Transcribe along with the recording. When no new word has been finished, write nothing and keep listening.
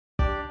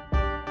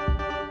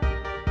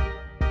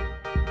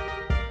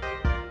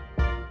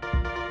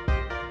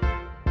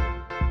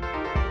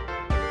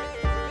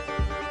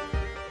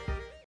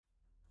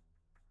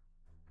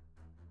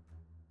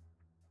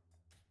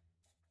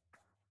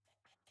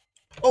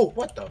Oh,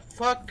 what the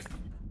fuck?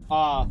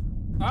 Oh.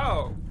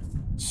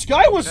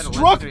 Sky was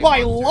struck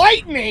by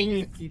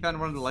lightning! You found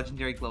one of the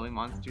legendary glowing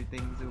monster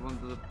things and one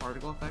of the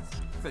particle effects.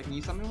 Wait, can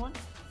you summon one?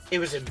 It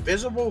was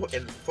invisible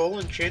and full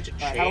enchanted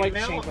how do I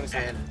chainmail, change what it's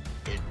and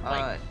it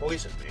like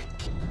poisoned me.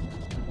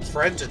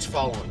 Friends, it's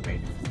following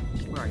me.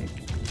 Where are you?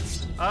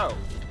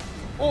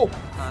 Oh.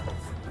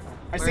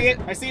 I see it.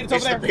 I see it. It's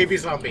over there. The baby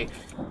zombie.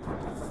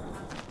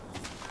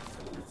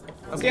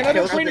 Stand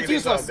under the screen. It's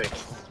useless. Zombie.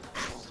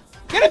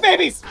 Get it,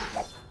 babies!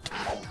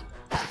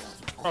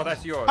 Oh,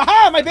 that's yours.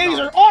 Aha! My babies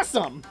are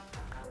awesome!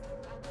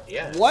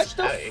 Yeah. What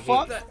the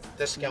fuck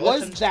The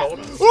skeleton's was that? told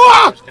him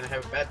Ah! he was gonna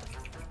have a bad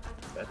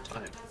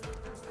time.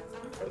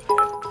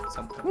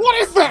 Okay. What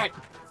is that?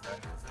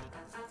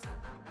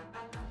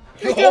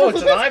 Oh,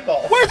 it's an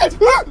eyeball. Where's it?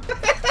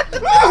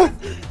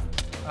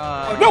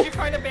 Oh, no! did you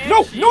find a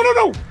banshee? No! No!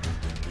 No! No!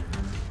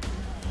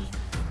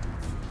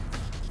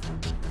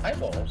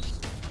 Eyeballs.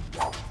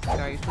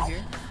 Are you still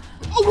here?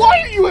 Oh, why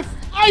are you with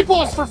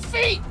eyeballs for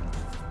feet?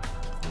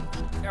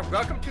 Yeah,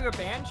 welcome to a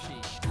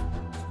banshee.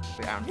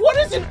 Wait, What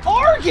is an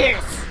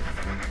Argus?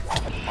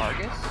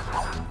 Argus?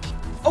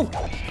 Oh,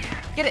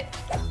 Get it!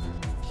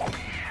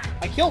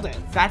 I killed it.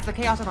 That's the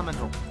Chaos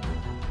Elemental.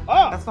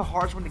 Oh. That's the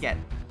hardest one to get.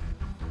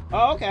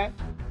 Oh, okay.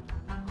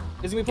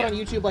 Is it gonna be put on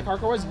YouTube like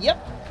Hardcore was? Yep.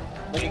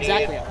 That's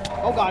exactly it.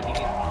 Oh god.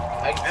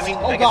 I mean,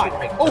 Oh I guess we god.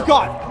 make Oh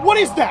god. What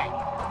is that?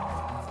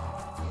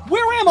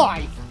 Where am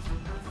I?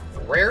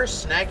 Rare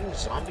snagging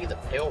zombie, the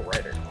Pale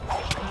Rider.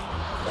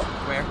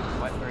 Where?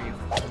 What? Where are you?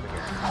 Over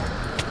here.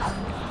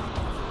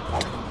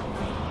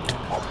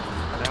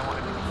 I don't want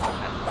to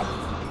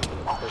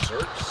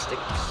Berserk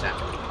sticky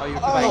sapper. Oh, you're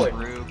Oh, playing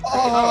Groove.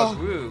 Oh,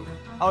 woo.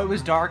 Oh, it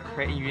was dark,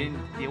 Crit, and you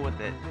didn't deal with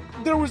it.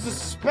 There was a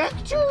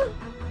specter?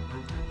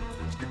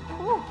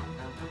 Whew.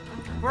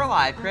 We're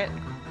alive, Crit.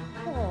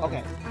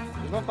 Okay.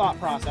 There's no thought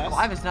process.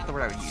 Alive is not the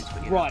word I would use,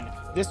 but you know. Run.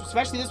 This,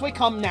 especially this way.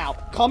 Come now.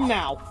 Come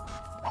now.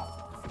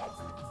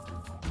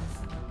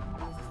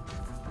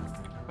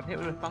 But hit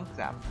it with Funk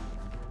Zap.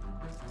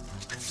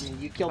 Yeah,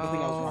 you killed the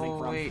thing I was running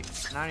from. Oh,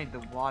 wait. Now I need the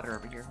water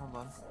over here. Hold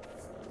on.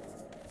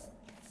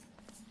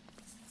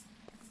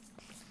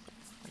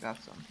 I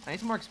got some. I need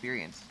some more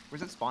experience.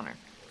 Where's that spawner?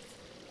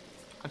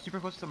 I'm super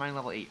close to mine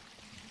level 8.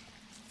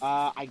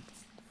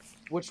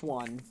 Which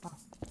one?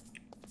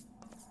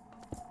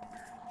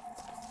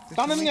 There's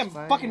Found so something many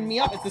that fucking me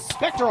up. It's the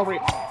Spectre over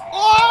here.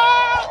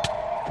 Oh!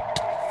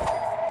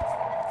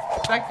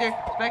 Spectre!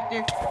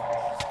 Spectre!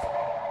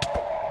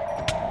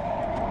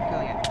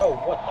 Killing it. Oh,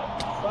 what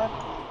the fuck?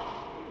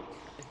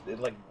 It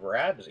like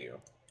grabs you.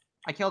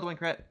 I killed one,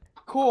 Crit.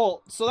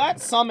 Cool. So that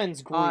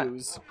summons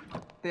Grooves.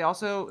 They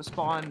also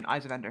spawn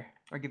Eyes of Ender.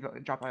 Or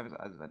drop Eyes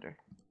of Ender.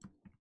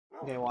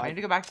 Okay, well, I need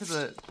to go back to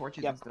the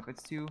torches and stuff.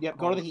 It's too Yep,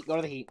 go cold. to the heat. Go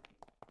to the heat.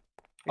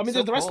 I It's mean,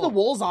 so the rest of the cold.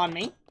 wool's on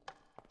me.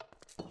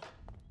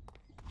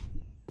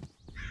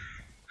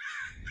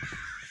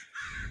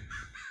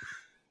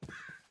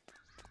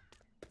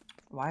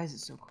 Why is it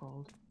so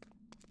cold?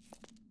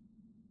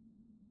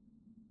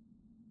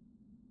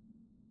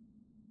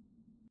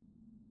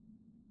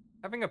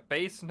 Having a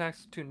base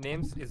next to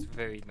nymphs is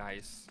very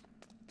nice.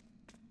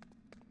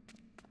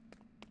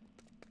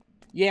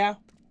 Yeah.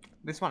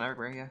 They spawn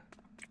everywhere, yeah.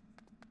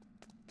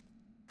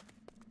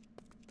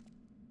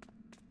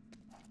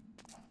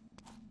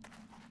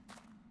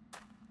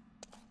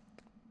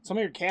 Some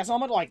of your cast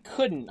elemental, I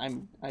couldn't.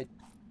 I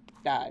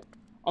died.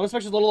 Oh,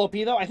 especially little OP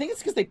though. I think it's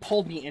because they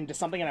pulled me into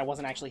something and I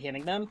wasn't actually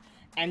hitting them,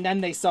 and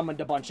then they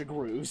summoned a bunch of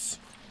Grooves.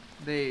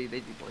 They do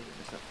bully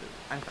this stuff too.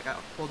 I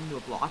got pulled into a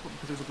block, but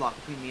because there was a block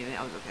between me and it,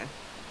 I was okay.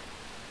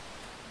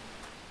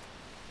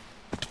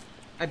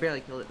 I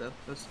barely killed it though.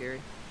 That was scary.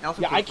 Yeah,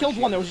 I killed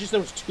one. There was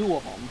two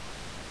of them.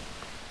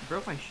 I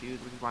broke my shoes,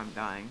 which is why I'm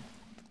dying.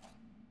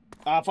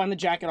 Find the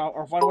jacket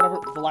or find whatever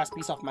the last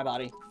piece off my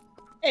body.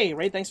 Hey,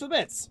 Ray, thanks for the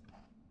bits.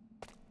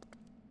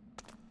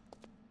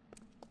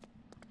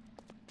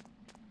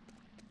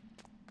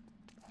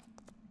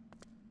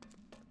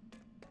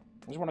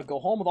 I just want to go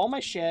home with all my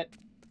shit.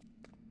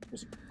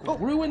 There's a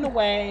Grue in the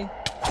way.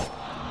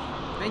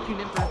 Thank you,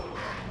 Nympher.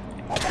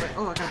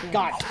 Oh, I got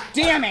God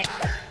damn it!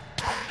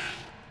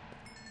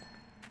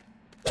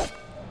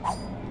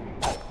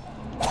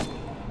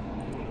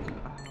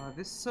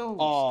 This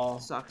so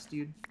sucks,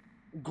 dude.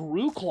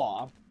 Grue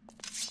Claw.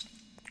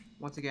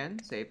 Once again,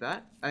 save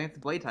that. I think it's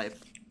the blade type.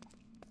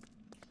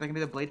 That can be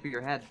the blade for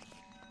your head.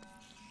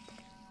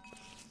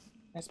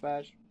 Nice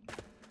badge.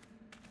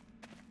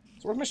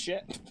 So where's my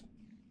shit?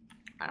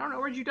 I don't know,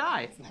 where'd you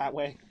die? That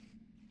way.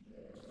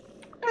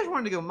 I just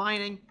wanted to go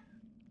mining.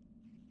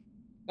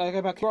 Okay,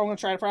 about I'm gonna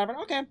try it forever.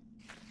 Okay.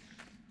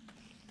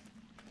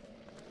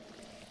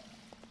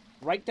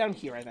 Right down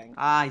here, I think.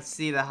 I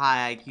see the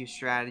high IQ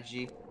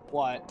strategy.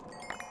 What?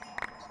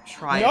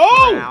 Try it No!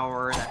 for an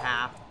hour and a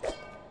half.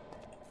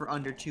 For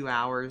under 2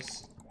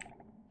 hours.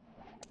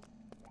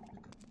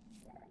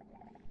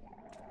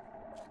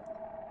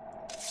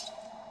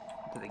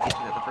 Until they get you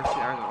there. The first 2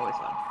 hours are always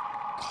fun.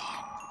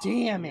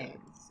 Damn it.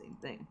 It's the same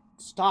thing.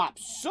 Stop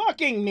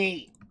sucking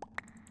me!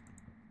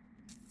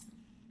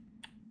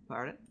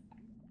 Pardon?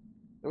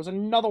 There was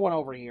another one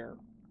over here.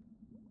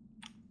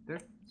 They're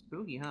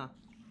spooky, huh?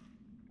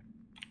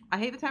 I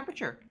hate the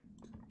temperature.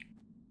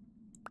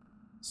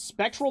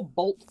 Spectral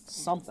bolt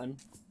something.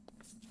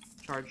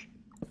 Charge.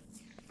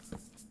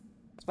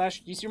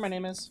 Splash, do you see where my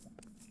name is?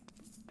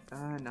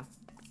 No.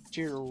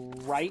 To your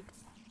right.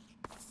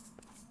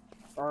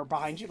 Or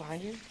behind you,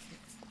 behind you.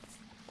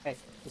 Hey,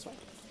 this way.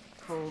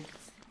 Cold.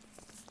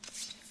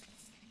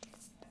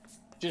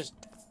 Just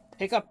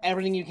pick up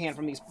everything you can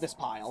from this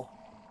pile.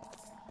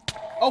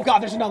 Oh god,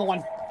 there's another one!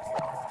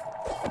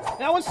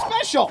 That one's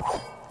special!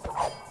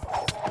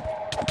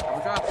 Double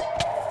drop.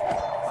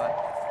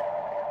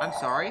 I'm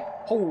sorry.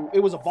 Oh, it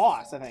was a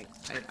boss, I think.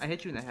 I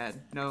hit you in the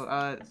head.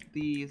 No,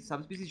 the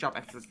subspecies drop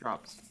extra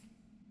drops.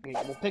 Okay,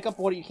 we'll pick up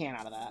what you can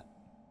out of that.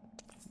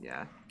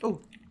 Yeah. Oh,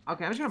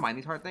 okay, I'm just gonna mine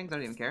these hard things. I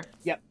don't even care.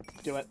 Yep,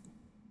 do it.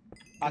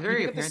 Can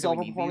very you get the apparent that we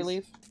silver need before we these.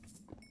 leave?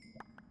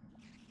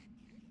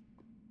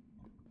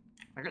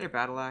 I got your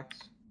battle axe.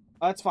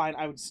 Oh, that's fine.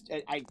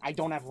 I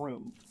don't have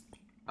room.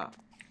 Oh. Did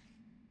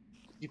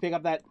you pick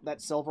up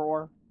that silver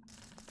ore?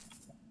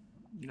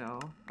 No.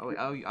 Oh, wait,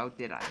 oh,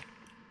 did I?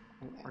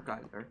 Or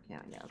God, or yeah,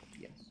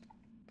 yes.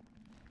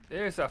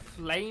 There's a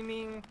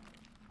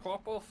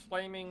purple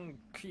flaming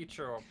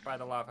creature by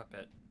the lava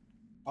pit.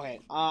 Okay,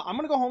 I'm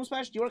gonna go home,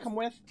 Smash. Do you want to come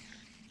with?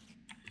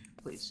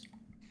 Please.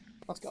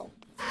 Let's go.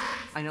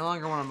 I no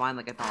longer want to mine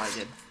like I thought I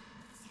did.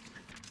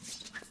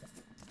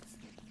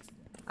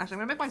 Actually, I'm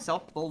gonna make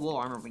myself full wool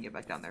armor when we get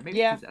back down there. Maybe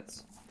Yeah. 2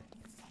 sets.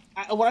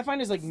 What I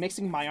find is, like,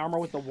 mixing my armor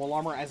with the wool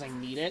armor as I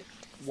need it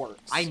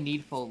works. I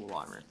need full wool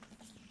armor.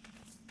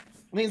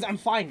 It means I'm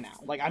fine now.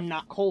 Like, I'm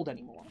not cold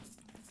anymore.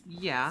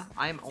 Yeah,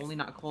 I am only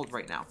not cold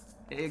right now.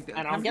 I don't get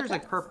Temperature's that.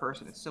 like per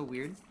person. It's so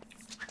weird.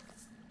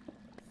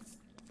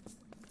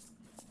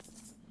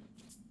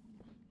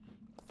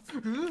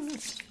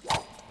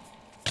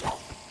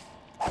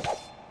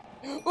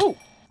 Ooh!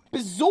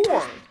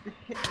 Bizarre! It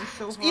hit me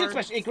so Eat it, hard.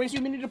 Smash. It grants you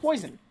immunity to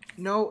poison.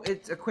 No,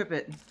 it's equip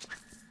it.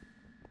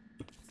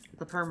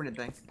 It's a permanent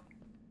thing.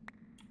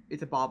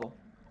 It's a bauble.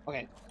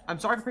 Okay, I'm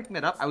sorry for picking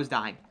that up. I was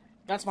dying.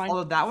 that's fine.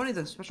 Although that one is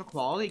a special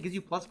quality, it gives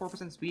you plus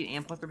 4% speed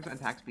and plus 3%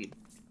 attack speed.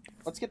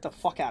 Let's get the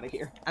fuck out of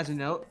here. As a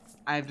note,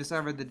 I have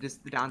discovered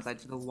the downside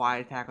to the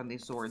wide attack on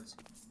these swords.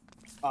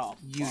 Oh,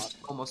 You fuck.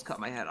 almost cut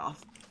my head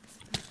off.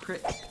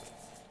 Crit.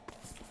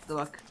 Good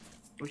luck.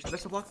 Wish the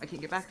best of luck. I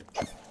can't get back.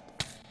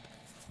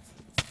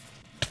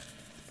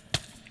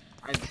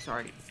 I'm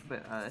sorry,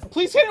 but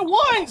Please hit it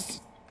once!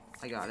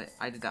 I got it.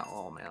 I did that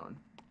all on my own.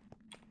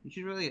 You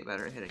should really get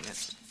better at hitting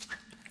it.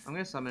 I'm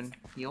gonna summon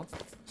heal.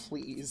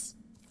 Please.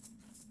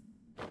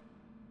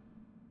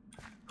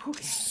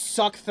 Okay.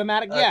 Suck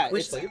thematic. Yeah, we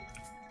it's... sleep.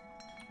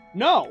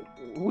 No,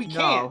 we can't.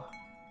 No.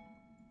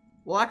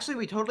 Well, actually,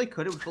 we totally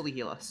could. It would fully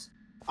heal us.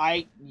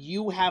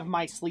 You have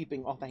my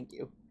sleeping. Oh, thank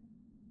you.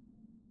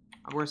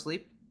 We're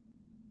asleep.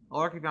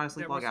 Or if you're on a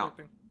sleep, Yeah, log we're out.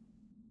 sleeping.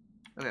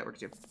 Okay, that works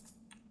too.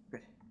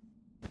 Good.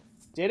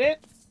 Did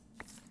it?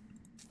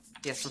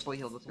 Yes, we're fully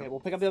healed. Let's go. Okay, we'll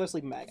pick up the other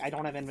sleeping bag. I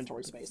don't have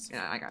inventory space.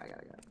 Yeah, I got it.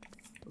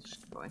 Let's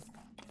just keep going.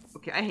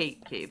 Okay, I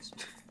hate caves.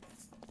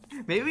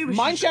 Maybe we should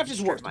Mine just shaft is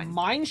strip worse. mine.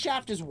 Mine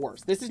shaft is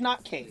worse. This is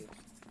not cave.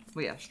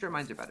 Well, yeah, strip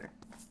mines are better.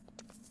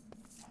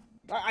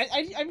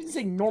 I didn't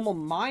say normal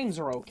mines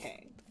are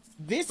okay.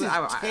 This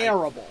But is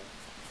terrible.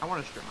 I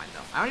want to strip mine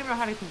though. I don't even know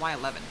how to do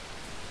Y11.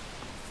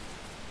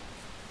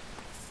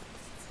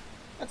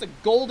 That's a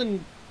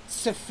golden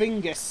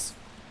Sephingus.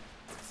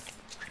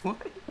 What?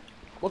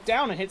 Look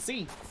down and hit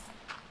C.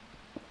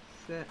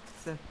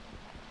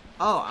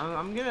 Oh,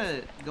 I'm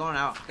gonna go on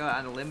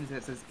a limb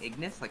that says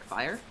Ignis, like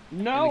fire.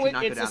 No, should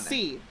not go it's a down there.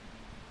 C.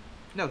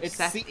 No, It's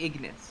Seth C-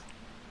 Ignis.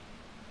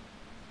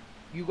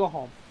 You go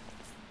home.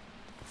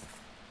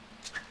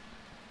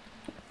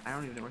 I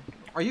don't even know where.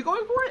 Are you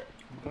going for it?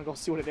 I'm gonna go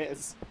see what it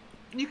is.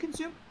 You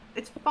consume.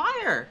 It's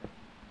fire.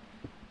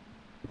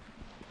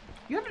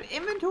 You have an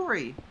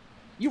inventory.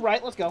 You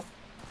right, let's go.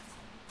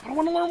 I don't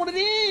want to learn what it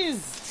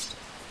is!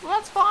 Well,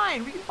 that's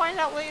fine. We can find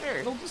out later.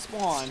 It'll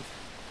despawn.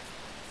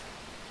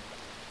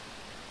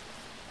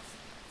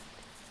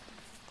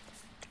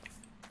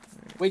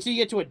 Wait till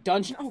you get to a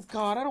dungeon. Oh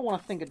god, I don't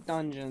want to think of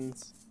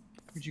dungeons.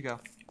 Where'd you go?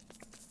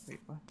 Wait,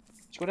 what?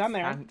 Just go down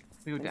there.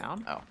 We go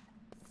down? Oh.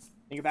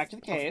 Then go back to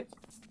the cave.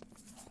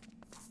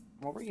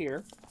 Come over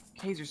here.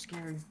 Caves are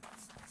scary.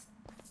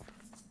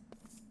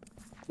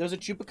 There's a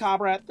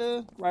chupacabra at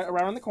the right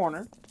around the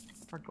corner.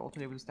 Our goal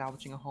today was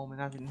establishing a home, and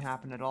that didn't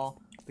happen at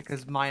all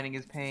because mining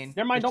is pain.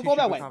 Never mind, There's don't go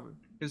two that way. chupacabras.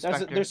 There's There's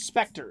specters. there's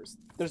specters.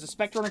 There's a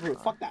specter in a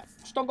group. Fuck that.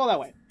 Just don't go that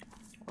way.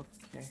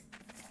 Okay.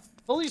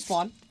 They'll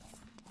respawn.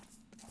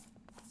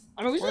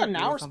 I mean, we still Or got an do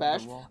hour something to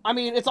special. the wall. I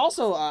mean, it's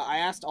also, I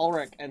asked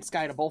Ulrich and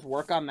Sky to both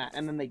work on that,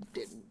 and then they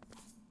didn't.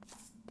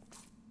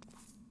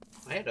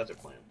 I had other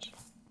plans.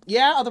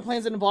 Yeah, other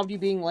plans that involved you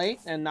being late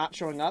and not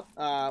showing up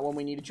when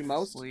we needed you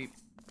most. Sleep.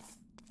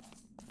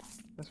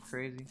 That's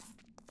crazy.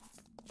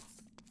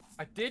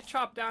 I did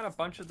chop down a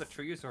bunch of the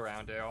trees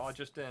around it. I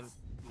just didn't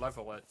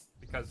level it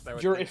because they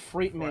would. Your take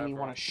Ifrit made me forever.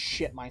 want to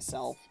shit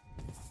myself.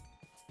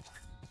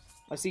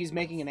 I see he's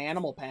making an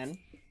animal pen.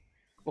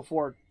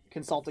 before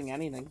consulting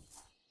anything.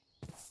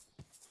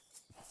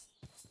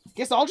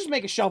 Guess I'll just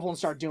make a shovel and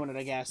start doing it,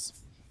 I guess.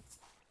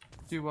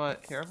 Do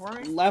what?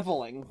 Terraforming?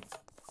 Leveling.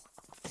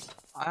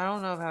 I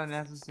don't know how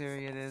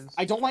necessary it is.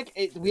 I don't like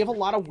it. We have a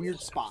lot of weird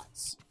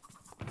spots.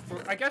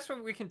 I guess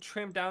we can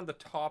trim down the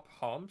top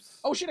humps.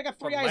 Oh shit, I got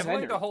 3 But eyes of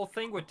leveling Ender. the whole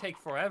thing would take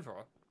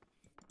forever.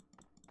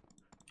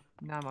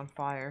 Now I'm on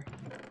fire.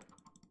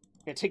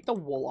 Yeah, take the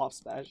wool off,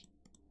 Spash.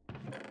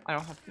 I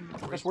don't have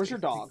to. Chris, where's your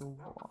dog?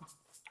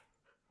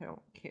 I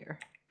don't care.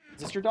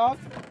 Is this your dog?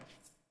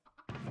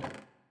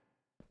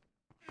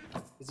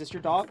 Is this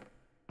your dog?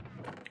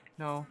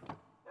 No.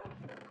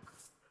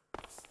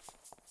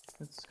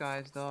 It's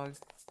Sky's dog.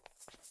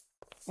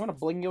 I want to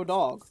bling your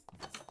dog.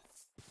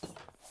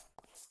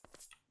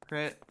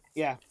 Crit.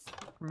 Yeah.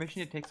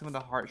 Permission to take some of the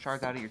heart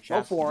shards out of your Go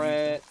chest. for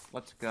it.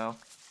 Let's go.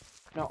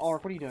 No,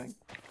 Ulrich, what are you doing?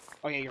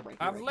 Oh yeah, you're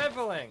breaking. I'm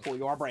leveling. Cool,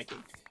 you are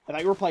breaking. I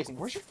thought you were placing.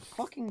 Where's your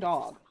fucking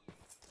dog?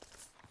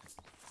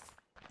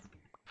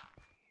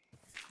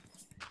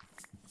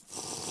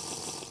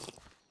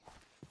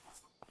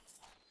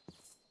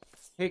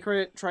 Hey,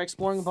 Crit, try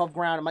exploring above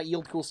ground. It might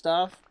yield cool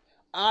stuff.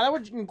 That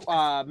would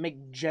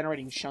make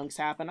generating chunks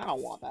happen. I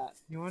don't want that.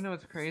 You wanna know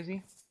what's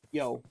crazy?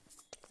 Yo.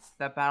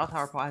 That battle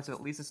tower probably has at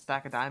least a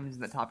stack of diamonds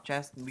in the top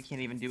chest, and we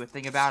can't even do a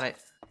thing about it.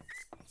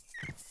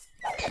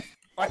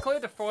 I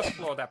cleared the first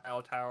floor of that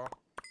bell tower.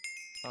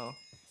 Oh.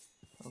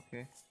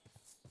 Okay.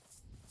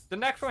 The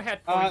next one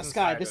had poison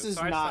Sky, spiders, this is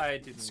so I not...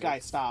 decided to Sky,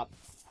 stop.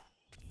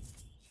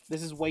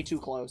 This is way too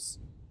close.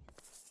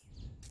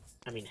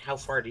 I mean, how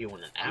far do you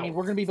want it out? I mean,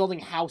 we're gonna be building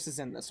houses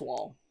in this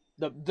wall.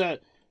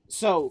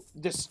 So,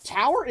 this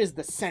tower is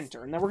the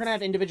center, and then we're gonna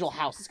have individual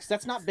houses, because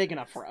that's not big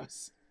enough for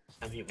us.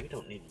 I mean, we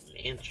don't need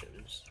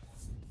mansions.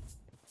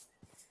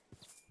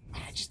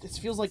 This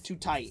feels like too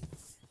tight.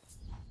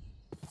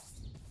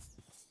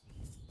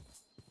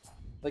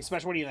 Like,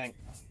 Special, what do you think?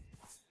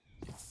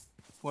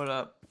 What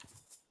up?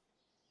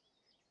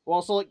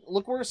 Well, so, like,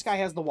 look where Sky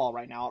has the wall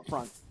right now, up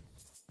front.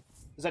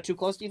 Is that too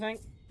close, do you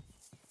think?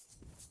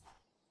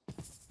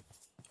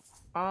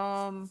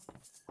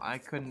 I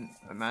couldn't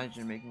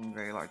imagine making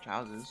very large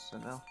houses, so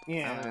no.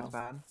 Yeah. I don't think it's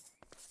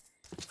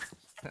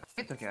bad.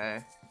 It's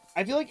okay.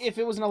 I feel like if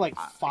it was in, like,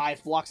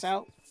 5 blocks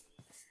out...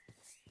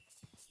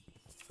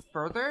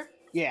 Further?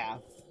 Yeah.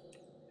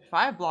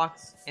 5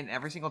 blocks in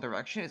every single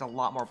direction is a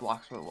lot more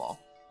blocks for the wall.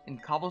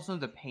 And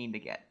cobblestone's a pain to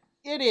get.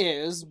 It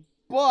is,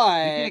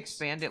 but... We can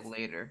expand it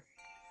later.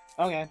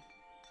 Okay.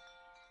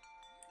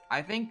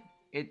 I think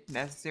it's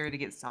necessary to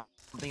get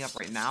something up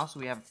right now, so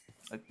we have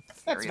a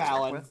That's area to work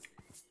valid. with.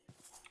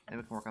 And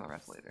we can work on the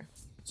rest later.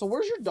 So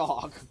where's your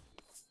dog?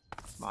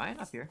 Mine?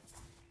 Up here.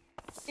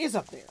 Is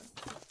up there.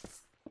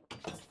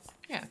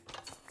 Yeah.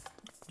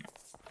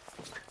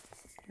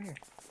 Right here.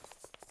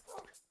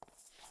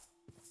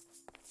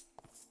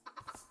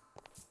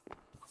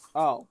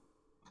 Oh.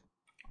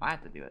 I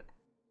have to do it.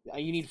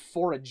 You need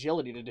 4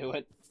 agility to do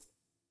it.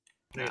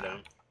 No, you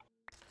don't.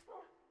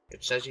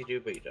 It says you do,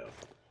 but you don't.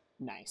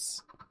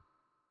 Nice.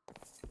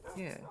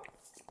 Yeah.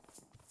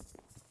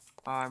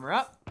 Armor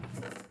up.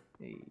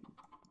 Hey.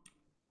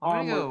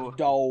 I'm gonna Armored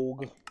go.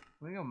 dog.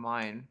 I'm gonna go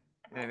mine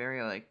in a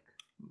very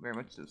very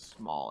much a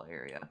small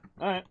area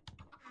Alright.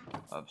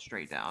 of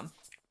straight down.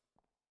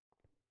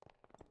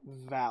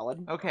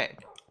 Valid. Okay.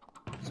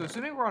 So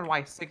assuming we're on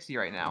Y60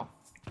 right now,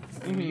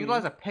 we Mhm.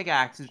 utilize a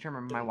pickaxe to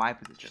determine my Y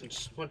position. Can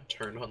someone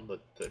turn on the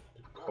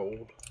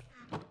cold?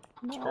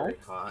 It's No. very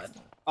hot.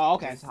 Oh,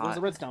 okay. It's Where's hot.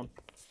 the redstone?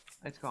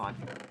 It's gone.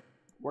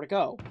 Where'd it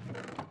go?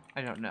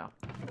 I don't know.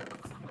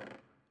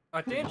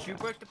 Didn't you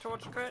break the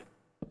torch, Crit?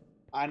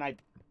 And I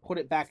put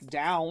it back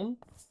down.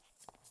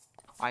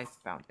 I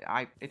found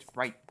it. It's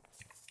right.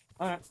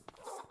 Alright.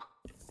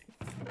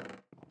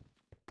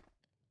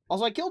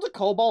 Also, I killed a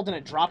kobold and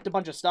it dropped a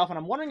bunch of stuff, and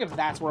I'm wondering if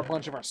that's where a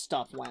bunch of our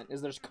stuff went,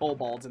 is there's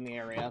kobolds in the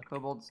area.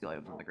 Kobold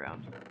skeletons on the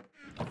ground.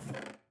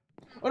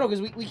 Oh no,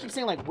 because we keep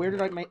saying, like, where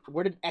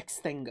did X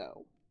thing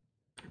go?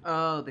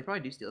 Oh, they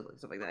probably do steal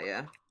stuff like that,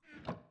 yeah.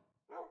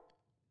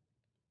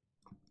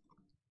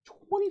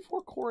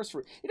 24 chorus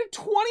fruit. You did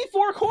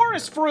 24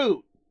 chorus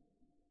fruit!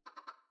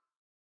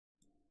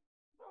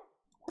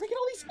 Where'd I get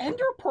all these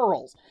ender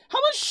pearls?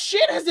 How much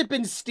shit has it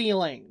been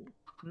stealing?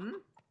 Hmm?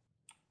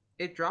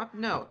 It dropped?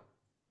 No.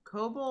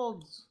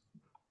 Kobolds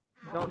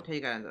don't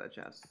take items out of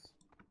chests.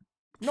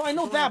 No, I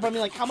know that, but I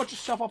mean, like, how much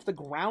stuff off the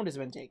ground has it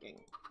been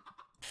taking?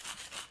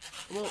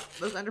 Well,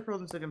 those ender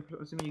pearls, I'm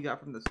assuming you got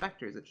from the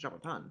specters that drop a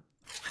ton.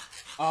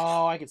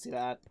 Oh, I can see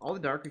that. All the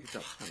dark creatures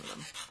drop a ton of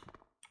them.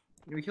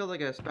 We killed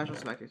like a special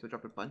spectre, so it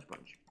dropped a bunch. So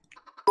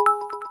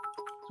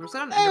we're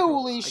set on ender pearls.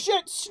 Holy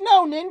shit,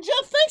 Snow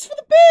Ninja, thanks for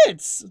the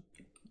bits!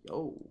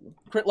 Yo.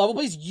 Crit level,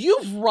 please.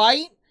 You've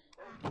right!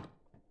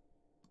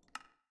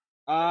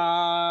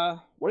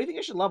 What do you think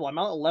I should level? I'm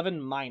at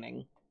 11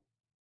 mining.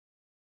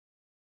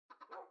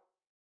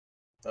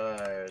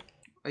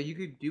 You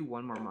could do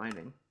one more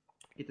mining.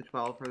 Get to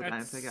 12 for the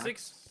time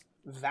pickaxe.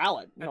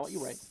 Valid. No,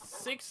 you're right.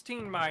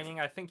 16 mining,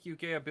 I think you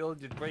get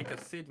ability to break a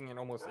sitting in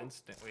almost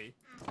instantly.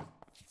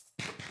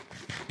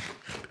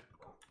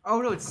 Oh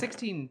no, it's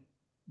 16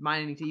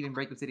 mining to even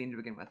break obsidian to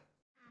begin with.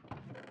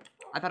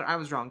 I thought I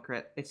was wrong,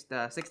 Crit. It's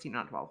 16,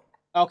 not 12.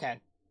 Okay.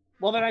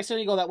 Well, then I still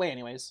need to go that way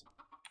anyways.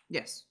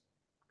 Yes.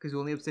 Because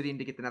we'll need obsidian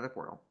to get the nether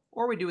portal.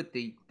 Or we do it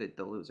the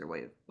loser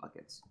way of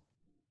buckets.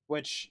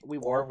 Which we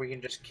Or won't. we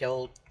can just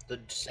kill the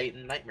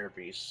Satan nightmare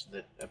beasts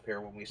that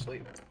appear when we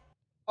sleep.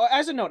 Oh,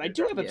 as a note, I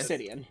do have Yes.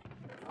 obsidian.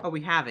 Oh,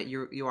 we have it.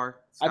 You are.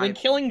 I've been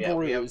killing Yeah,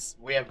 brews.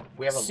 we have a See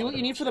what lot you of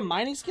need for the obsidian.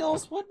 mining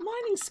skills? What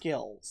mining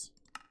skills?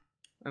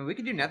 I mean, we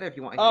could do nether if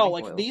you want. Oh, heating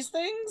like coils. these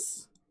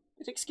things?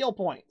 They take skill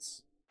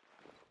points.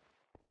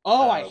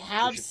 Oh, I We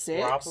have should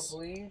 6?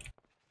 Probably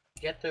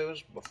get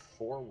those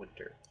before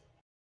winter.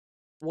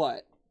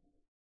 What?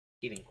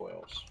 Heating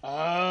coils.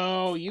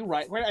 Oh, you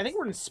right. I think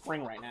we're in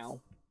spring right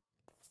now.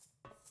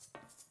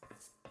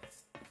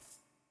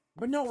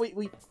 But no,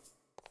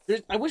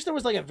 I wish there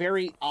was like a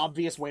very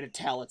obvious way to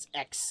tell it's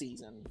X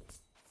season.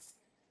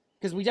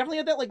 Because we definitely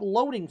had that like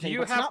loading Do thing. you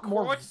but it's have not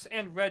more... quartz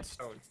and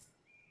redstone?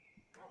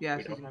 Yeah,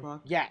 We don't season have-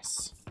 clock.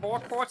 Yes. 4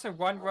 quartz and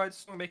 1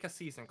 redstone make a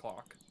season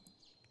clock.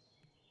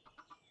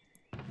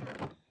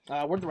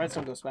 Where'd the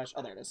redstone go, Smash?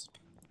 Oh, there it is.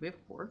 We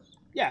have quartz.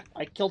 Yeah,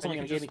 I killed And something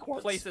you and can it gave me just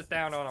quartz. place it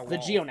down on a wall. The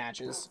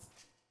geonatches.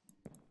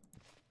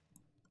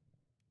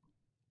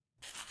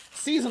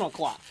 Seasonal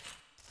clock.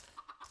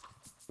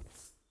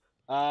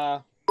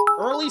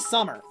 Early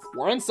summer.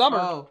 We're in summer.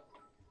 Oh,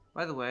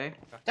 by the way,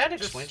 That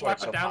Just explains why slap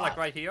it's it so down like hot.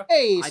 right here.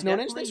 Hey, I Snow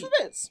Ninja, thanks for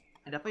definitely- bits.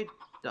 I definitely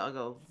dug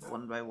a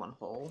 1x1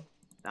 hole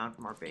down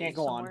from our base Can't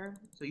go on. somewhere,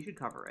 so you should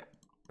cover it.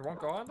 It won't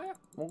go on there?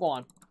 We'll go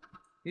on.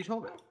 You just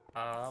hold it.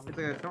 It's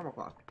like a normal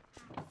clock.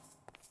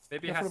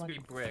 Maybe Yeah, it has to pretty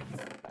be brick.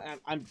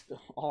 I'm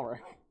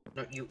alright.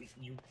 No, you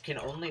can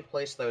only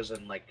place those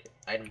in like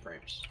item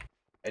frames.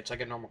 It's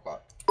like a normal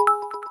clock.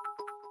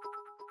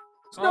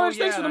 Snow Ninja,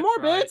 thanks for the that's more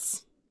right.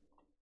 bits.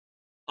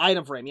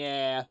 Item frame,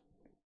 yeah.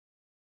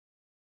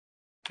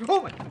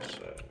 Oh my!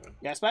 So,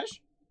 Yeah,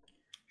 Smash?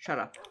 Shut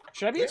up.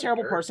 Should I be a Yeah,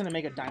 terrible sure. person and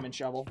make a diamond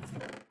shovel?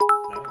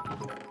 no.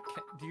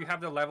 Do you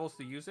have the levels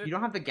to use it? You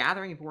don't have the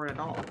gathering for it at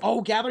all.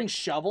 Oh, gathering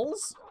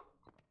shovels?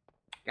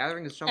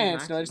 Gathering is shovel And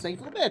max. Snow Ninja, thank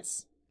you for the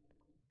bits.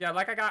 Yeah,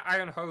 like I got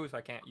iron hose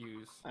I can't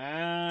use. Oh,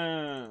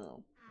 I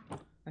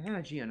have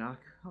a geonock.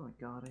 Oh my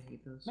god, I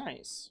hate those.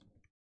 nice.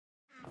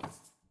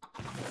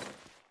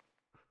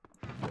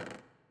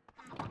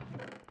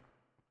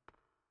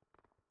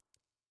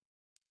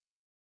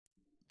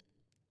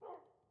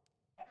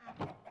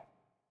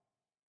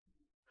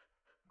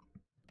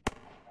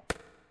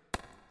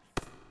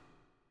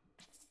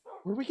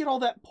 Where'd we get all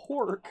that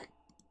pork?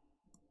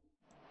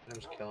 I'm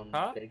just killing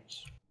Huh?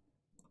 pigs.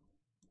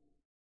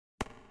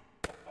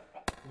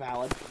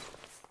 Valid.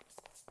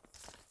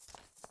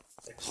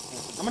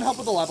 I'm gonna help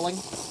with the leveling.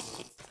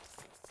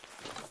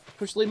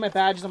 Push leave my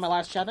badges on my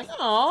last chat thing.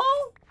 Aww.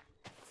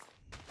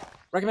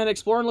 Recommend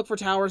explore and look for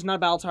towers, not a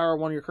battle tower,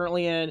 one you're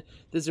currently in.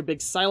 These are big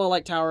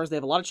silo-like towers. They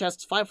have a lot of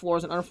chests, 5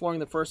 floors, and underflooring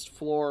the first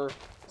floor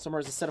somewhere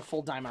is a set of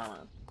full diamond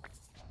armor.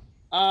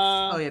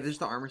 Oh yeah, there's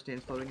the armor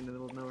stands floating in the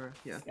middle of nowhere.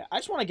 Yeah. Yeah, I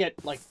just want to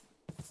get, like,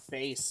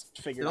 base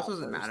figured It out also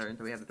doesn't first. matter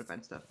until we have the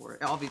defense stuff for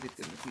it. Obviously it's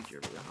good in the future,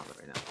 but we don't have it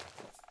right now.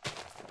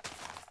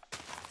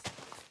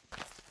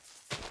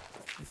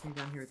 I came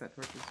down here with that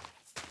torches.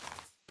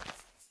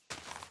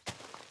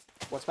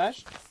 What's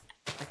Bash?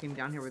 I came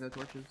down here with no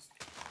torches.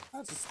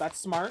 That's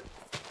smart.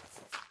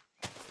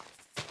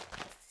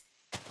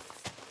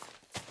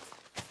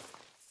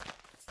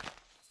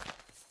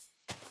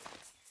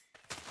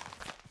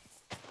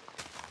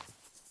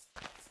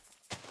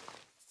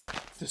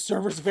 The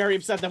server's very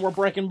upset that we're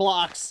breaking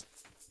blocks.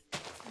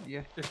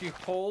 Yeah, If you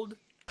hold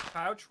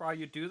crouch while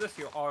you do this,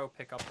 you'll auto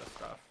pick up the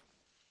stuff.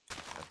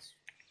 that's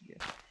yeah.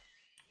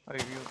 Oh,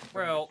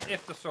 you're Well,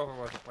 if the server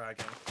wasn't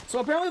lagging. So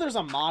apparently there's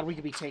a mod we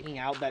could be taking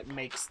out that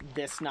makes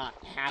this not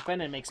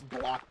happen and makes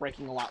block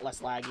breaking a lot less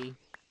laggy.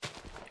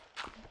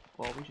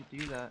 well, we should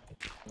do that.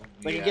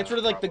 Like, it Yeah, gets rid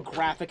of, like, the probably.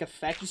 graphic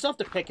effect. You still have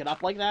to pick it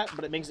up like that,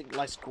 but it makes it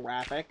less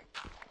graphic.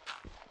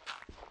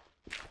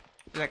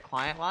 Is that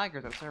client lag or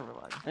is that server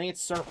lag? I think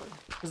it's server.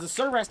 Because the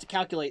server has to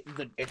calculate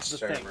the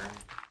server. thing.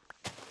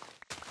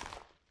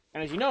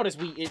 And as you notice,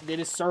 it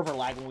is server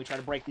lag when we try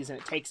to break these, and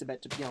it takes a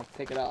bit to,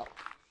 pick it up.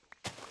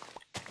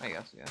 I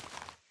guess, yeah.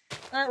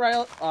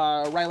 Alright,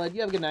 Ryla, you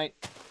have a good night.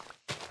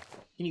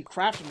 Can you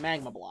craft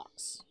magma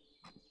blocks?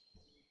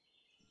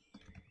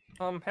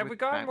 Have we With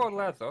gotten more magma.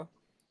 leather?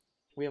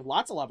 We have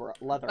lots of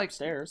leather Like,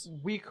 upstairs.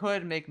 We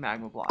could make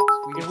magma blocks.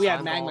 If get we had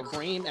slime magma balls.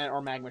 cream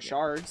or magma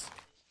shards.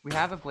 We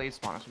have a blaze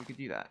spawner, so we could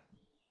do that.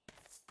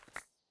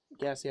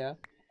 Guess, yeah.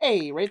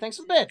 Hey, Ray, thanks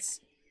for the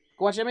bits.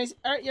 Go watch MAC.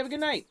 Alright, you have a good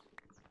night.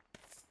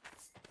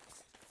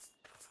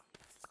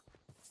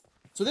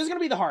 So this is going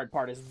to be the hard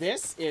part,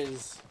 this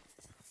is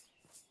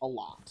a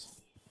lot.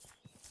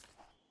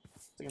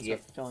 I can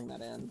start filling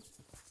that in.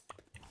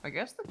 I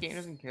guess the game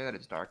doesn't care that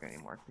it's dark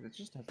anymore, because it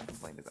just hasn't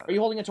complained about Are it. you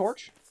holding a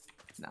torch?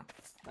 No.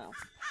 No.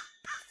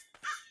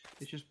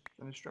 It's just,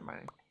 I'm just strip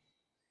mining.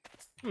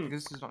 Hmm.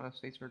 Because this is not enough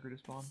space for a grid to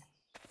spawn.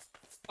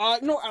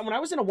 No, when I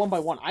was in a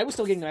 1x1, I was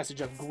still getting the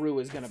message of Gru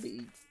is gonna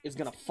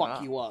fuck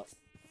Ah. you up.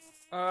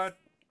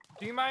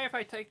 Do you mind if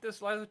I take this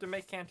leather to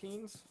make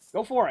canteens?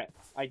 Go for it.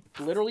 I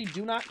literally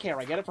do not care.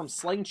 I get it from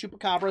slaying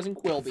chupacabras and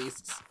quill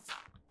beasts.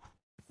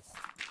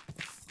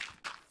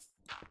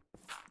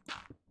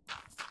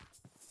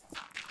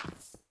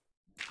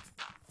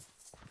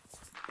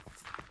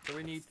 So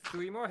we need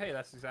 3 more? Hey,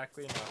 that's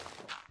exactly enough.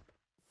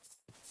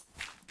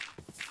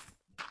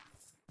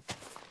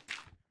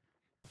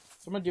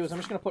 So what I'm gonna do is I'm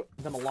just gonna put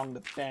them along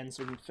the bend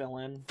so we can fill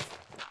in.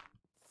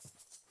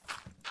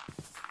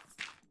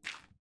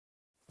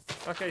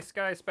 Okay,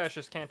 Sky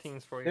Specialist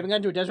canteens for We you. haven't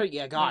gotten to a desert?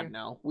 Yeah, God, Okay.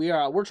 no.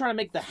 We're trying to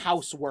make the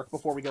house work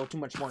before we go too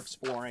much more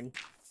exploring.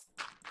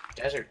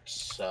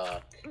 Deserts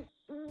suck.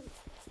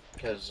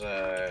 Because,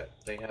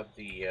 they have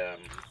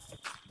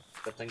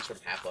the things from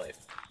Half-Life.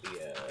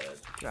 The,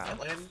 Yeah.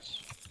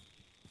 Outlands?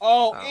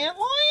 Oh, Oh.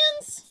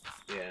 antlions?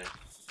 Yeah.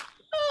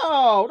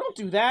 Oh, don't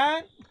do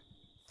that.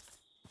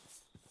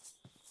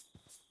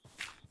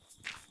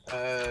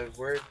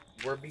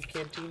 Where be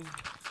canteen?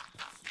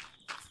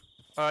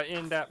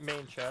 In that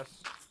main chest.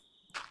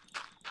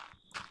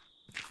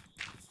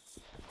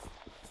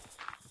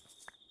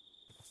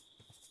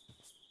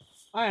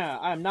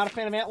 I'm not a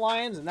fan of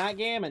antlions in that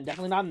game, and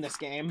definitely not in this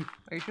game.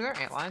 Are you sure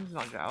they're antlions,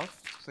 not jousts?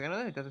 So I know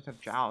that it doesn't have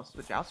jousts,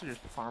 but jousts are just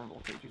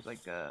farmable creatures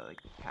like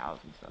cows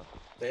and stuff.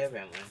 They have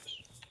antlions.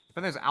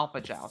 But there's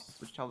alpha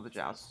jousts, which tell the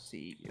jousts to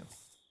eat you.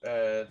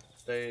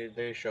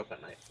 They show up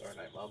at night. Or a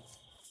night mob.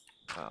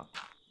 Oh.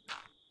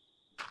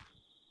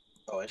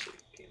 Oh, I see.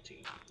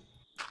 Canteen.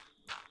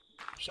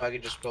 So I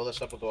can just fill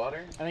this up with water?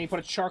 And then you put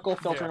a charcoal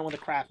filter Yeah. in it with a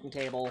crafting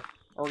table,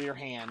 or your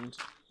hand.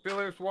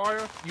 Filler's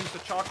water, use the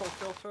charcoal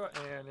filter,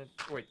 and it...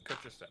 Wait, could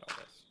just set all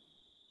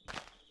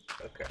this.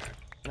 Okay.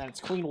 And then it's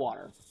clean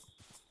water.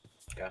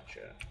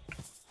 Gotcha.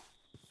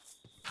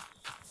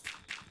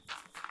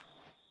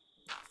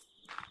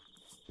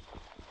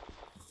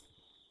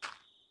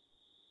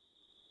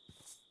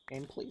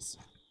 And please.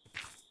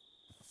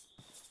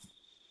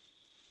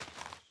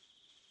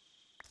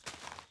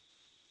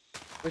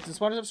 Wait, since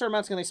spawners have certain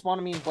amounts, can they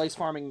spawn me in blaze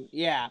farming?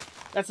 Yeah,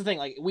 that's the thing.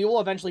 Like, we will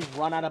eventually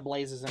run out of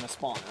blazes in a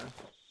spawner.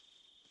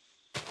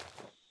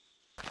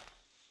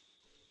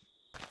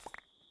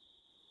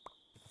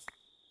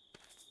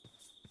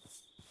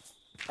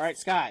 All right,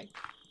 Sky.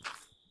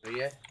 Oh,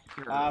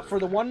 yeah? For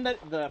the one that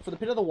for the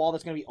pit of the wall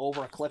that's going to be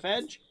over a cliff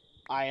edge,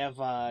 I have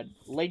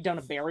laid down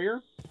a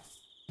barrier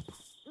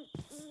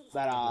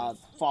that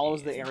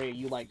follows the area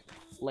you like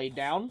laid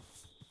down.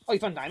 Oh, you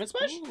found diamond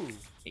smash? Ooh,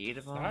 8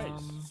 of them.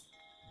 nice.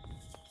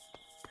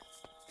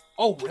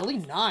 Oh, really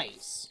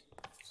nice.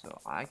 So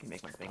I can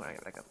make my thing when I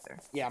get back up there.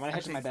 Yeah, I'm gonna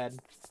head to Actually, my bed.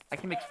 I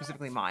can make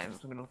specifically mine, so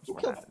I'm gonna look for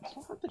Don't what happens.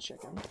 don't hurt the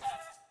chicken.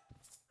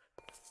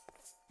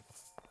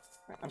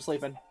 Right, I'm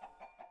sleeping.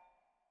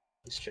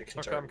 These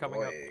chickens Okay, are I'm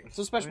coming up. annoying.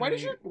 So, Special,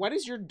 why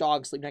does your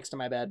dog sleep next to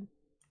my bed?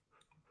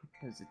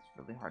 Because it's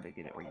really hard to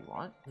get it where you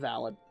want.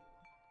 Valid.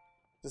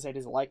 Does it say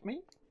does it like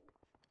me?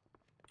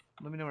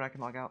 Let me know when I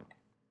can log out.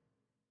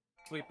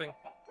 Sleeping.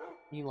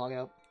 You can log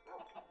out.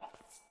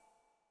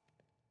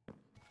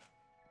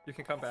 You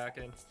can come back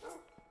in.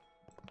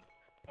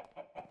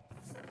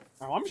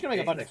 Oh, I'm just gonna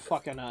make a bunch of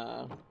fucking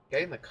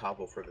Getting the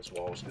cobble for this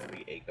wall is gonna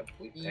be a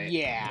complete pain.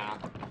 Yeah.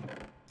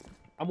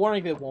 I'm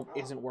wondering if it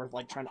isn't worth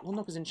like trying to. Well,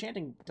 no, because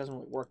enchanting doesn't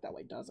really work that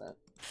way, does it?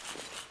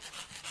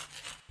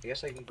 I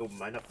guess I can go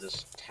mine up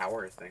this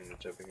tower thing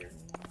that's over here.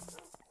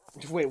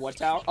 Wait, what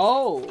tower?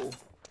 Oh,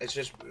 It's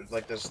just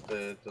like this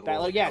the that,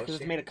 little yeah, house because it's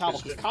here. made of cobble.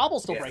 It's Because just- cobble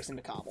still yeah. breaks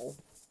into cobble.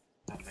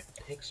 Oh, my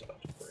pick's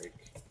about to break.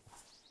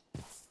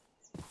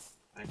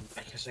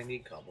 I guess I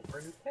need cobble for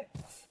a new pick.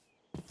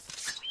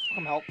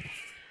 Come help.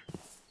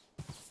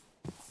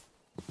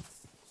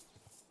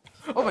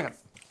 Oh my god!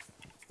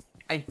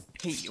 I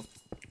hate you.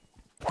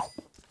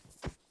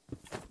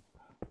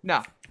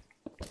 No,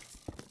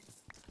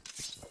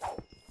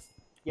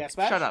 Yeah,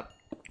 Smash? shut up.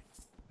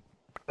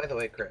 By the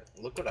way, Crit,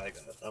 look what I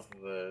got off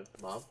of the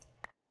mob.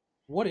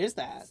 What is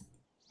that?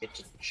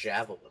 It's a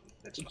javelin.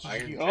 It's an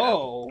iron javelin.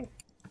 Oh.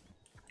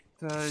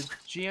 The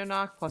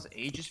Geonock plus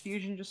Aegis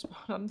Fusion just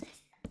spawned on me.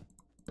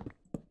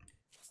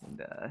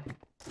 And,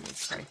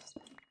 Jesus Christ.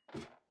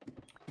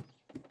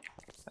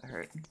 That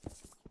hurt.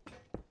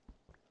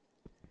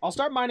 I'll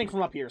start mining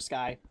from up here,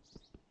 Sky.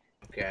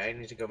 Okay, I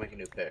need to go make a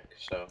new pick,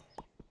 so...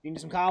 You need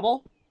some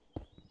cobble?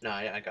 No,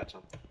 I got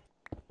some.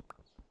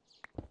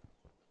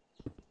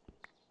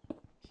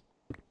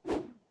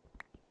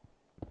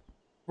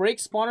 Break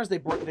spawners,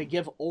 they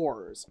give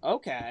ores.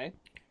 Okay.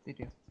 They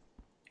do.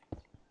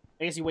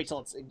 I guess you wait till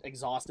it's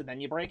exhausted,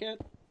 then you break it?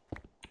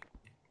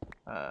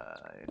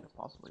 If it's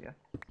possible, yeah.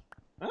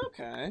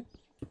 Okay.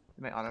 It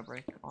may auto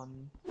break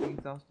on being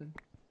exhausted.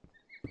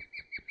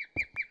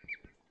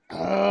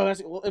 Oh,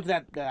 that's, well, if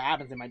that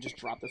happens, they might just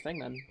drop the thing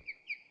then.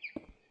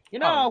 You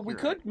know, Oh, we you're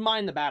could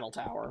mine the battle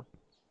tower.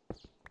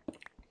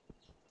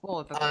 Well,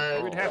 if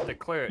that's We'd have to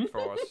clear it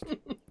first.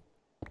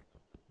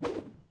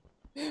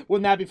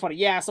 Wouldn't that be funny?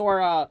 Yeah, so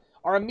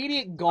our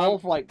immediate goal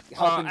for, like,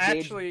 helping Jade...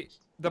 Actually,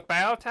 the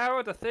battle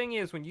tower, the thing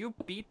is, when you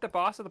beat the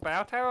boss of the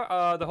battle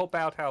tower, the whole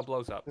battle tower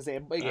blows up. Because they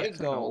That's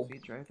a normal go...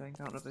 feature, I think.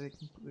 I don't know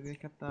if they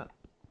kept that.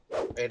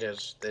 It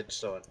is. It's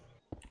still in.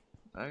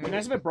 It'd be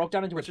nice if it broke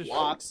down into Which its is-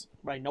 blocks,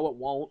 but I know it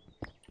won't.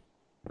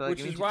 But, like, Which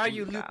it is means why can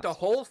you move loot fast. the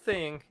whole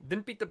thing,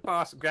 then beat the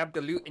boss, grab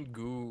the loot, and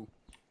go.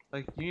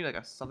 Like, you need,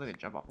 like, something to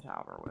jump off the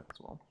tower with as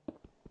well.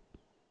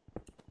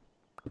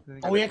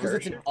 Oh yeah, because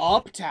it's an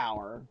up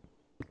tower.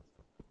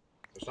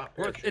 It's not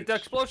Well, parachutes. the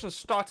explosion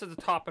starts at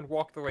the top and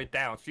walk the way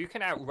down, so you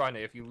can outrun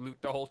it if you loot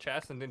the whole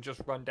chest and then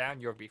just run down.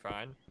 You'll be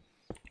fine.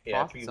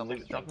 Yeah, Boss if you itself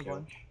loot is dropping them, a kill.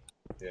 bunch.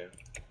 Yeah.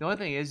 The only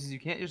thing is you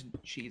can't just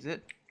cheese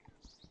it.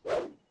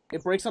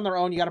 It breaks on their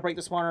own. You got to break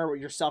the spawner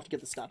yourself to get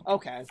the stuff.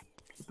 Okay.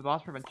 The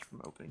boss prevents you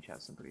from opening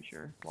chests, I'm pretty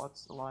sure, while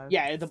it's alive.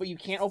 Yeah, but you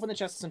can't open the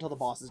chests until the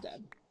boss is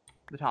dead.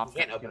 The top You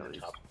can't chest, open at the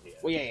least. top. Yeah,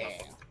 Well, yeah, the yeah, top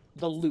yeah. one.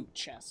 The loot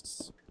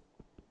chests.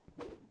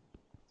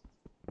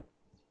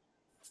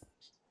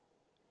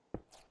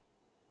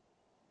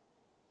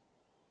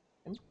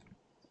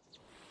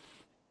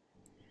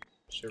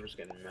 Server's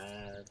getting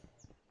mad.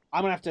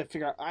 I'm gonna have to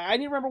figure out. I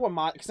need to remember what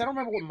mod, because I don't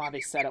remember what mod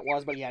they said it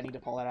was. But yeah, I need to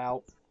pull that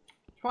out.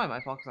 It's probably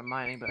my fault because I'm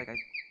mining, but like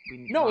we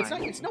need to No, it's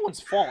mine. not. It's no one's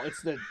fault.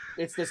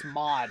 It's this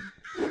mod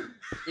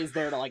is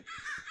there to like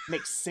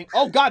make sing.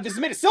 Oh god, this is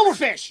made of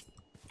silverfish.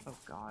 Oh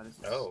god. This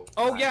is Oh.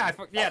 Oh yeah,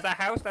 yeah, the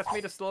house that's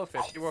made of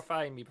slowfish. You were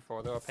fighting me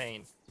before. They were a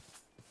pain.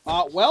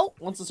 Well,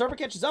 once the server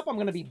catches up, I'm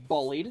gonna be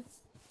bullied.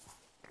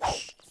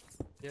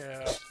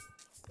 Yeah.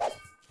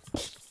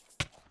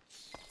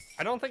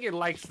 I don't think it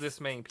likes this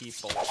many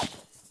people.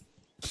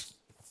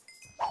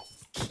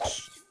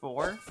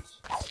 4?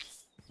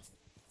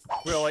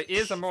 Well, it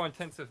is a more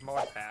intensive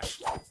mod pack.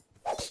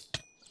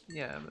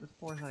 Yeah, but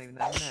 4's not even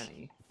that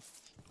many.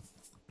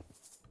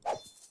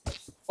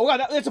 Oh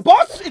god, it's a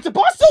boss! It's a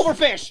boss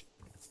silverfish!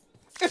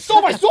 It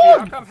stole my I'll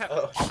sword! come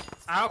help. Oh.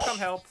 I'll come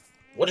help.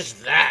 What is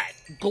that?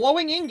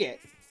 Glowing ingot.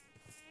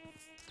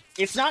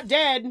 It's not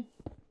dead.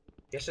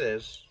 Yes, it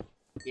is.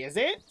 Is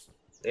it?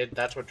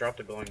 That's what dropped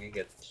the glowing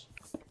ingots.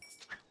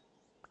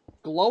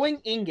 Glowing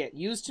ingot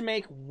used to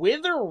make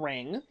wither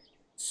ring,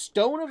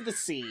 stone of the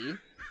sea,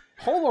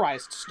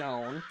 polarized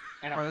stone,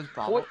 and Are a those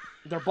baubles?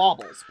 they're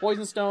baubles.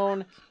 Poison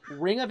stone,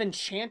 ring of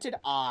enchanted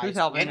eyes. Who's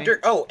helping me?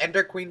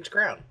 Ender Queen's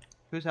crown.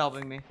 Who's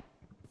helping me?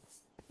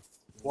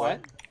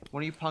 What?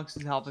 One of you punks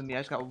is helping me. I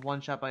just got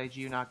one shot by a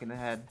geonock in the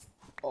head.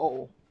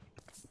 Oh,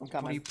 I'm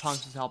One of you coming.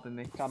 punks is helping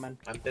me. Coming.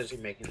 I'm busy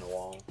making the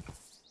wall.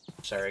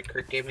 Sorry,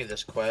 Kurt gave me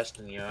this quest,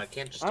 and I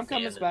can't just. I'm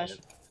coming, abandon Splash.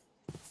 it.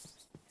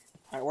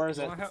 All right, where is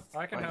it?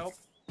 I can Right. help.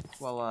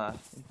 Well,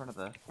 in front of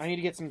the I need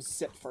to get some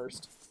sip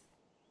first.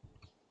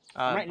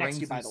 I'm right next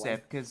to you, by the way.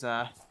 sip, because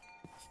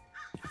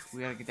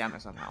we gotta get down there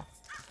somehow.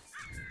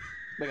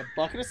 Like a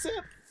bucket of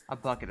sip? A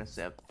bucket of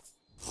sip.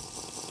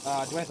 Do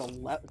I have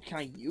to can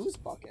I use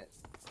bucket?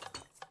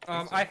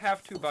 I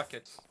have 2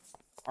 buckets.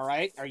 All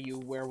right, are you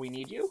where we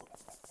need you?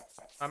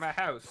 I'm at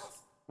house.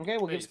 Okay,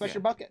 we'll give Please, Splash yeah.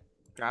 your bucket.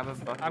 Grab a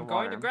bucket I'm of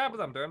going water. to grab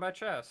them. They're in my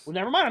chest. Well,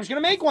 never mind. I'm just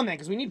gonna make one then,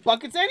 because we need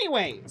buckets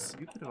anyways.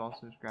 You could have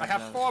also just I grabbed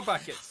have those. 4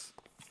 buckets.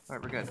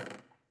 Alright, we're good.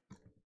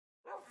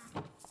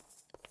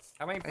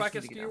 How many I just need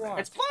buckets to do get you down there. want?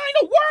 It's fine.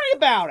 Don't worry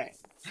about it.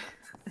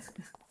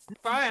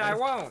 Fine, I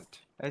won't.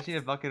 I just need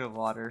a bucket of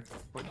water.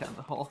 Put down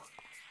the hole.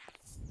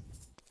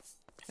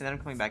 And then I'm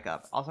coming back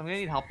up. Also, I'm gonna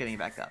need help getting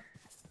back up.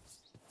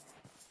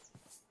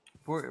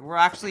 We're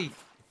actually...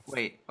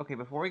 Wait, okay,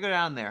 before we go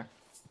down there,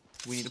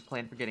 we need a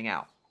plan for getting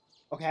out.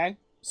 Okay,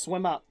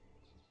 swim up.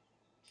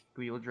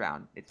 We will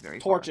drown. It's very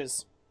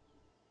Torches.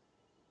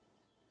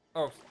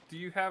 Oh, do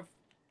you have...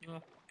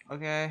 far.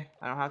 Okay,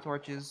 I don't have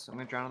torches. I'm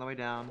gonna drown on the way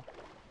down.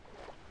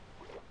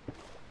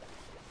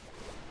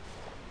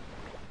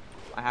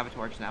 I have a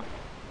torch now.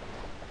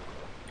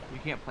 You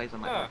can't place on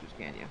my Huh. torches,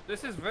 can you?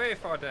 This is very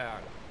far down.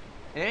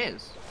 It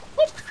is.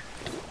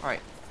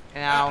 Alright,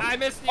 and now... I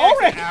missed the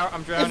Ulrich! exit. Ow, I'm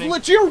It's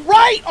drowning. you're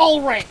right,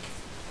 Ulrich!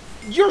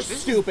 You're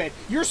stupid.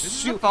 You're This is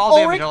stupid. fall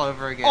damage Ulrich, all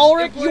over again.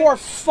 Ulrich, you are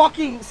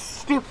fucking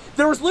stupid.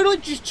 There was literally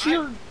just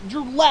to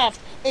your left,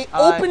 an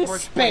open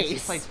torch,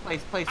 space. Place.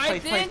 I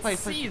didn't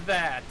see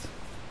that.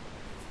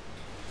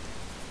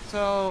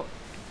 So,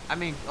 I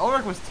mean,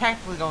 Ulrich was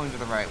technically going to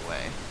the right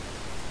way.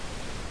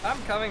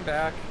 I'm coming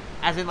back.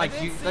 As in, like, I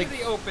didn't you, see like,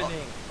 the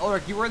opening.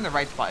 Ulrich, you were in the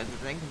right spot, is the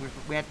thing,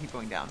 because we had to keep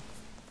going down.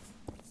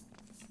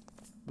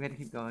 We had to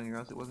keep going, or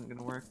else it wasn't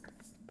gonna work.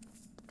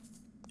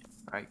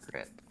 Alright,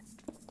 crit.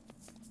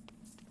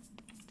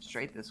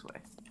 Straight this way.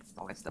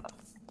 All my stuff.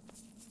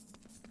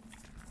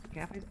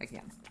 Can I please? I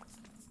can.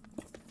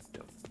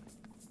 Dope.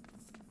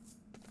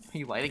 Are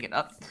you lighting it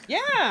up?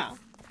 Yeah.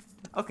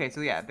 Okay, so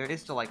yeah, there is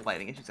still like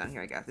lighting issues down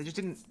here, I guess. It just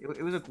didn't.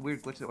 It was a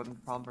weird glitch that wasn't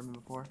a problem for me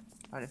before.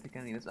 I didn't pick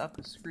any of this up.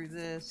 But screw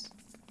this.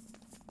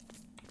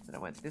 Then I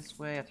went this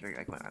way after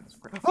I went around this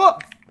way. Oh!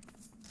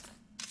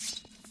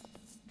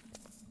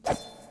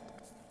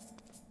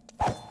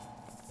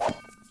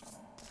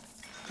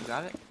 You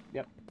got it?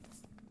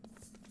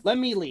 Let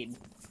me lead.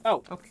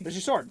 Oh, Okay. there's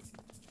your sword.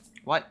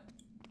 What?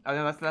 Oh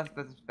no, that's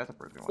a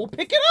broken Well, one.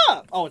 pick it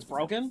up. Oh, it's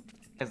broken.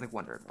 It has like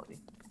one durability.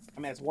 I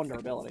mean, it's one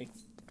durability.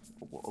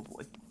 Oh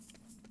boy.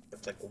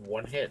 It's like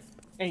one hit.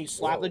 And you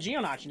slap Whoa. the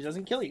geonotch and it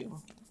doesn't kill you.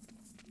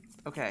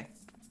 Okay.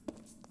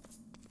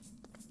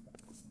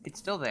 It's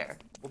still there.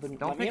 Well, then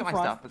Don't let me pick in up my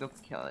front. stuff, but go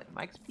kill it.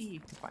 My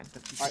XP, fine.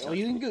 Alright, well,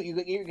 you can go. You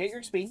get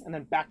your XP, and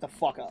then back the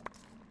fuck up.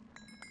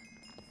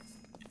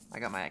 I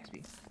got my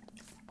XP.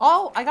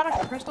 Oh, I got a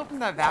crystal from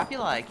that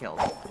Vapula I killed.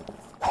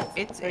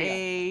 It's There you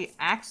a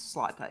axe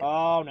slot type.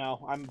 Oh,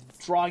 no. I'm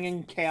drawing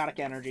in chaotic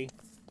energy.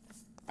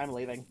 I'm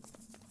leaving.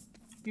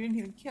 You didn't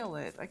even kill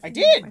it. I couldn't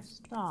did! get my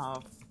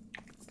stuff.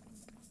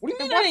 What do you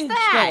mean Then I what's didn't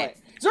that? kill it?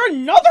 Is there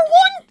another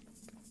one?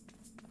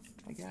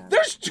 I guess.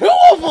 There's 2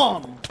 of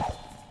them!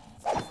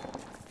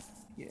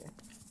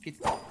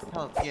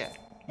 Yeah.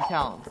 You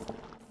tell him.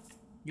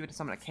 You have to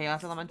summon a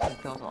chaos element and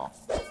kill us all.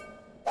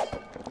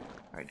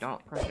 Alright,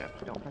 don't press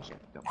shift. Don't press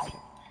shift. Don't press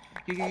shift.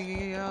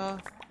 Yeah.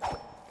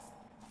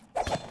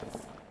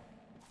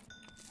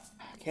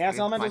 Chaos Okay,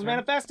 Elemental my was turn.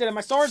 manifested, and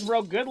my sword's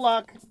broke. Good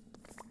luck.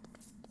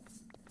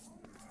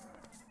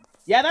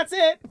 Yeah, that's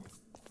it.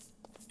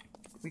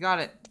 We got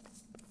it.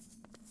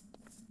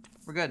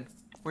 We're good.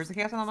 Where's the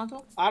chaos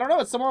elemental? I don't know.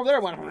 It's somewhere over there.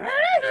 It went.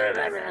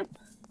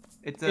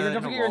 It's If you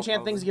don't forget your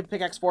enchant things, you get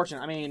pickaxe fortune.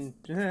 I mean,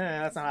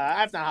 that's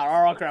not how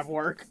RLCraft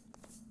work.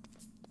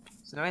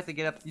 So now I have to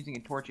get up using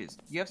torches.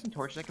 Do you have some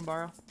torches I can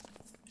borrow?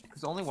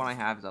 Because the only one I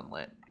have is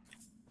unlit.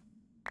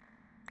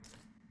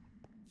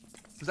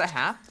 Was that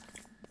half?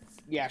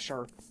 Yeah,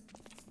 sure.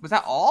 Was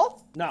that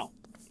all? No,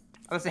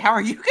 I was say, how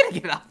are you gonna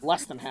get up?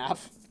 less than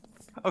half.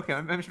 Okay,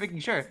 I'm just making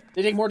sure.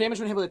 They take more damage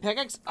when hit with a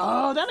pickaxe.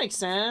 Oh, that makes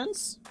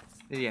sense.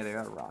 Yeah, they're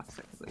out of rocks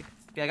technically.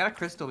 Yeah, I got a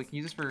crystal. We can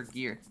use this for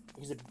gear.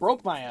 Because it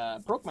broke my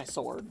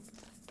sword.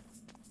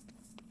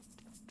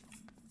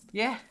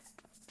 Yeah.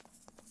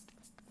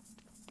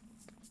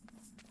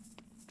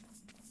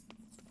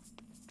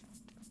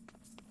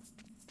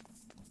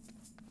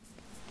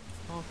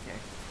 Okay.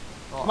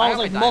 Well, Mine I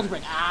was have like my multi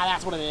diamonds. Ah,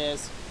 that's what it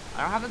is.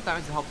 I don't have the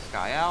diamonds to help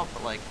Sky out,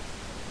 but like,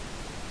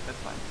 that's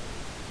fine.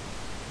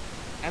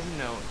 As a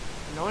note,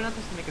 no one else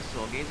has to make a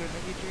soul gazer in the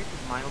future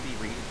because mine will be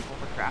reusable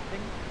for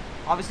crafting.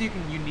 Obviously,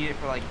 you need it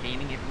for like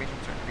gaining information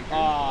from certain creatures.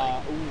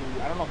 Like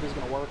Ooh, I don't know if this is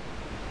gonna work.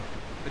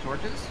 the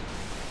torches.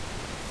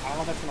 I don't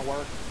know if that's gonna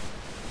work.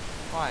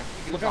 Why?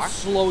 You Look can how talk.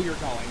 slow you're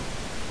going.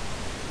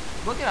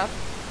 Look it up.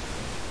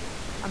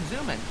 I'm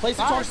zooming. Place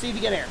the Bye. torch, see if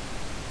you get air.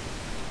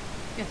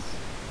 Yes.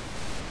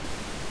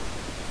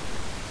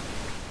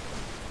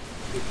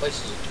 He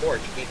places a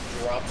torch, he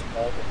drops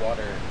all the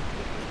water.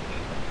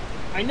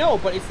 I know,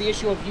 but it's the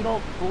issue of you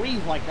don't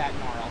breathe like that in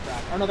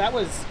RLCraft. Oh no, that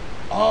was.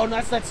 Oh,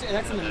 no, that's in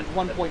the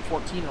 1.14 or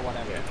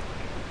whatever. Yeah.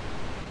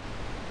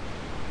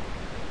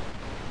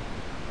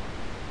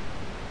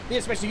 Yeah,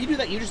 especially if you do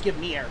that, you just give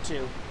me air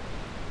too.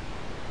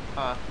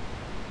 Okay,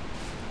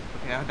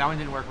 that one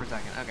didn't work for a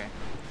second. Okay.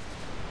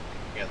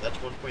 Yeah, that's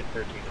 1.13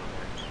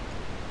 onwards.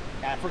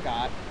 Yeah, I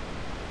forgot.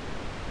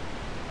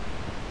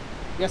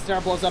 Yes,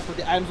 Star blows up, but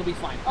the items will be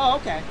fine. Oh,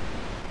 okay.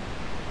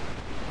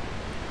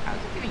 How's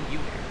it giving you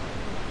air?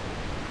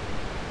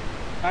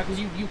 Because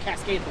you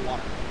cascade the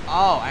water.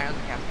 Oh, I only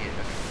cascaded.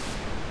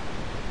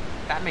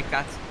 Okay.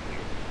 That's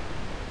weird.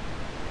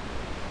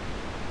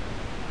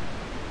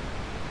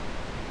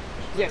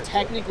 Yeah,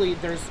 technically,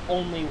 there's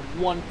only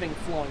one thing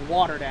flowing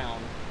water down.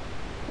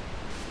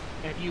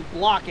 And if you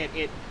block it,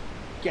 it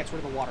gets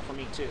rid of the water for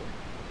me, too.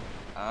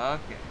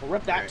 Okay. We'll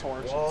rip that Alright,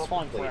 torch. well, It's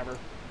falling complete. forever.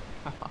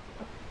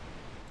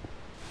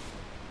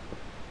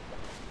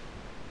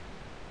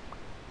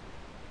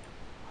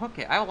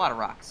 Okay, I have a lot of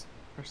rocks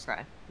for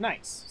Sky.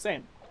 Nice.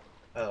 Same.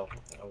 Oh,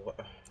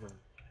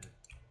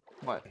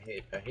 What? I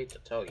hate to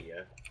tell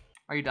you.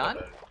 Are you done?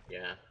 but,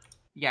 yeah.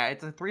 Yeah,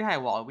 it's a 3 high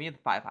wall. We have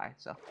 5 high,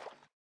 so.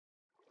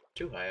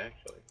 Too high,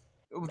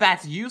 actually.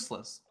 That's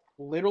useless.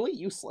 Literally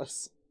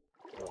useless.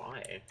 Why?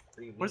 What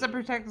do you mean? What does that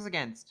protect us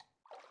against?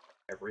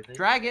 Everything?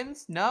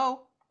 Dragons?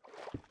 No.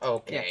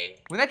 Okay.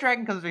 When that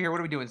dragon comes over here, what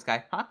are we doing,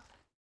 Sky? Huh?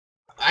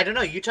 I don't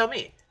know, you tell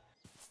me.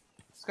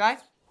 Sky?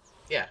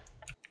 Yeah.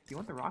 Do you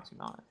want the rocks or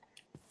not?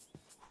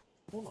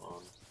 Hold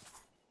on.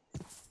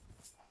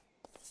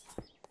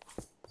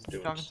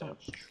 You're talking so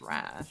much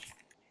trash.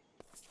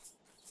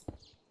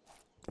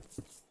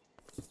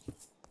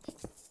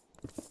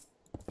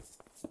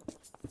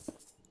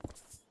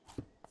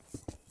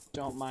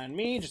 Don't mind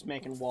me, just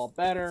making wall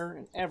better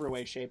in every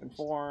way, shape, and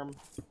form.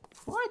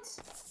 What?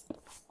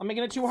 I'm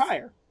making it 2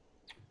 higher.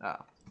 Oh.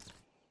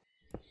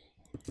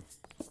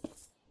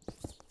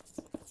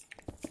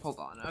 Hold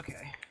on,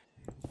 okay.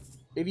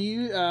 If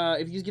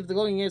you give the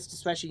glowing ingots to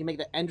special, you can make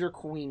the Ender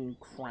Queen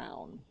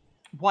crown.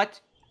 What?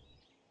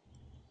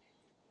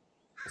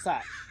 What's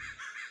that?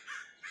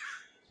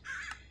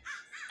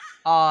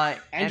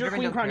 Ender Enderman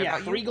Queen don't crown, care yeah.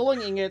 about 3 you?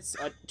 glowing ingots,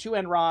 2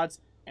 end rods,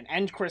 an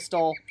end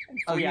crystal, and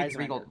 3 Oh, you eyes need of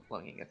 3 Ender. gold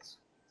glowing ingots.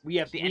 We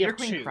have The we Ender have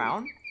Queen 2.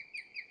 crown?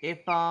 If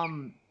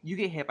you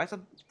get hit by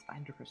some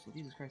Ender crystal,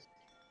 Jesus Christ.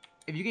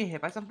 If you get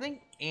hit by something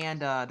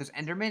and there's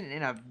Enderman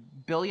in a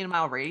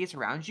billion-mile radius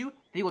around you,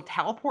 they will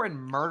teleport and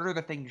murder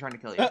the thing trying to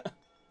kill you.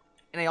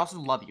 And they also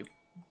love you.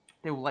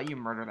 They will let you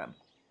murder them.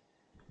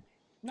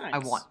 Nice. I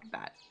want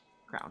that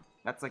crown.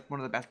 That's like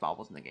one of the best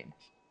baubles in the game.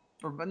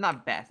 But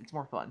not best, it's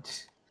more fun.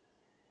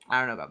 I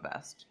don't know about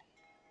best.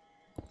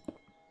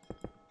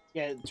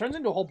 Yeah, it turns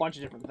into a whole bunch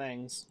of different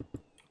things.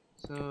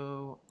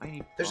 So I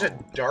need. There's a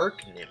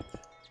dark nymph.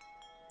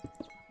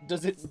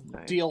 Does it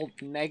Nice. deal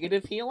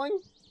negative healing?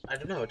 I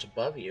don't know. It's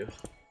above you.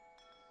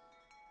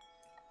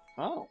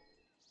 Oh.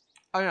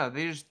 Oh no,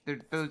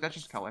 that's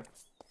just color.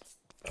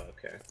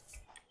 Okay.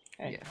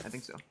 Hey. Yeah, I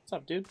think so. What's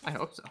up, dude? I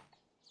hope so.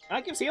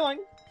 That gives healing.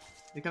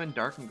 They come in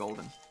dark and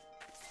golden.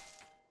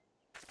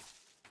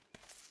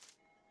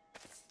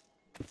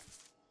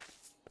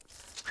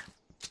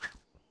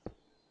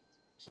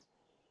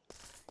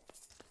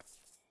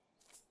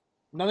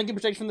 Nothing can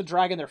protect you from the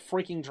dragon. They're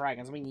freaking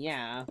dragons. I mean,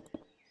 yeah.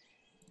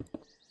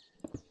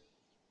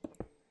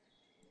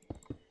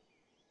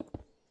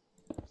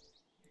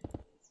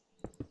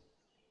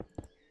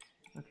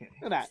 Okay.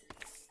 Look at that.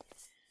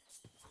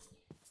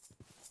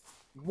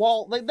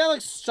 Wall, like, that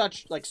looks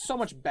so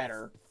much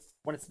better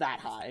when it's that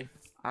high.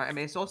 Alright, I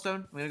made a soul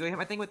stone. I'm gonna go hit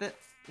my thing with it.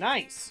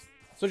 Nice.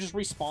 So it just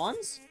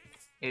respawns?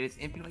 It is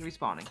infinitely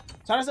respawning.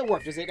 So how does it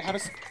work? Does it have a...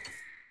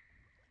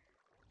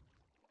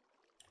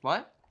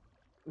 What?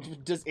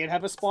 Does it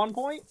have a spawn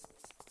point?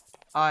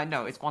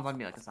 No, it spawns on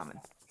me like a summon.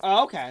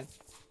 Oh, okay.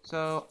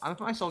 So, I'm gonna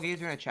put my soul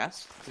gazer in a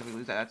chest. Because if we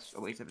lose that, that's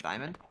a waste of a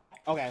diamond.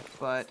 Okay.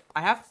 But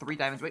I have 3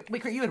 diamonds. Wait,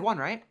 you had 1,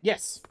 right?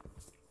 Yes.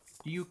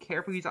 Do you care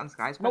if we use it on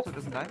Sky's Nope. so it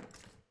doesn't die?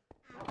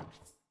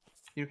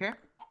 You don't care?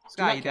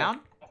 Sky, you care. down?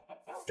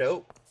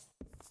 Dope.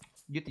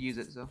 You get to use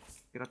it, so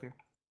get up here.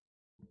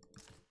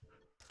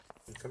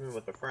 I'm coming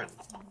with a friend.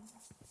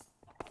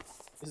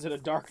 Is it a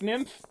dark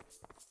nymph?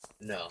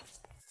 No.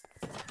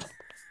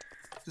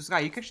 So Sky,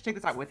 you can just take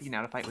this out with you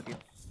now to fight with you.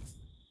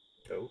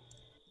 Dope.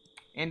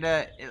 And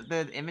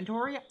the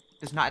inventory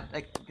does not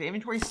the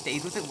inventory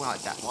stays with it while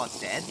it's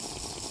dead.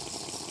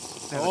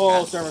 So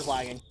Oh, it's server's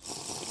lagging.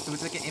 so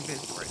it's like an infinite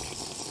storage.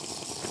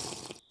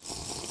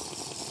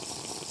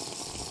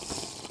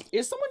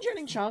 Is someone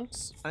jetting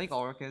chunks? I think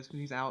Ulrich is because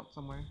he's out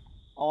somewhere.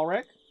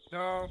 Ulrich?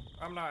 No,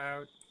 I'm not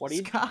out. What are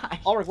you... Sky.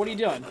 Ulrich, what are you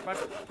doing?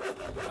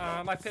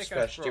 My pickaxe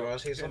Special, do you broke wanna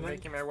see in something?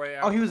 making my way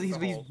out. Oh, of he's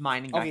the hole.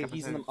 mining back Okay, up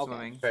he's instead in of the-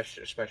 okay.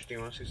 swimming. Special, do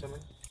you want to see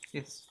something?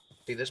 Yes.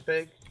 See this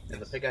pig?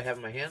 And the pig I have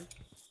in my hand?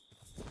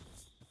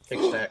 Pig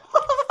stack.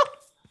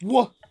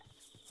 Whoa!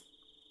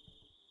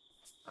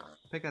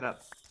 Pick that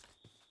up.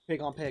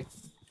 Pig on pig.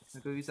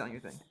 Now go use that on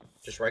your thing.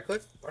 Just right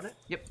click on it?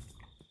 Yep.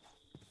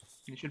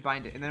 You should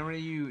bind it, and then when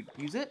you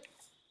use it,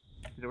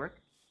 did it work?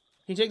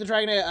 Can you take the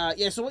dragon...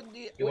 yeah, so what...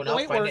 You will the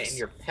way not it find works it in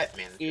your pet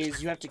manager.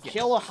 is you have to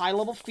kill a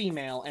high-level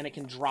female, and it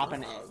can drop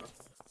an egg.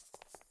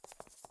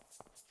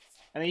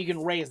 And then you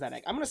can raise that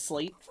egg. I'm gonna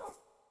sleep.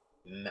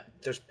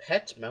 There's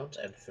pets, mounts,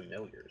 and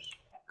familiars.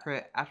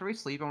 Crit. After we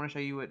sleep, I want to show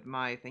you what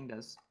my thing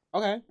does.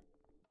 Okay.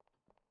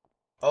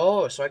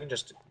 Oh, so I can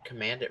just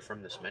command it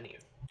from this menu.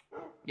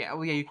 Yeah,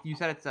 oh yeah, you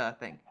said it's a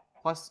thing.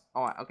 Plus,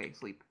 oh, okay,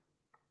 sleep.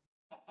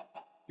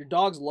 Your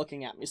dog's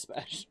looking at me,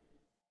 Spesh.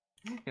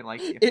 It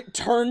likes you. It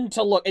turned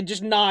to look. It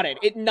just nodded.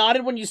 It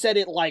nodded when you said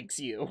it likes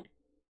you.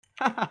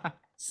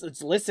 So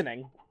it's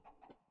listening.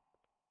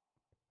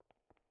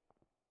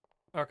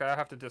 Okay, I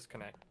have to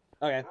disconnect.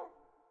 Okay.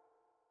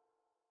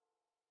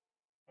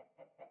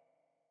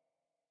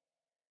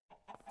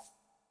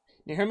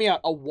 Now hear me out.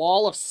 A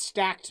wall of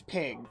stacked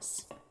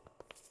pigs.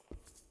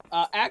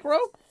 Acro,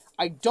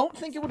 I don't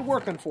think it would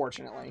work,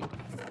 unfortunately.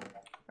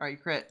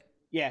 Alright, crit.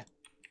 Yeah,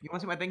 You want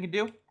to see what my thing can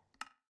do?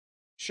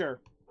 sure.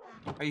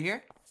 Are you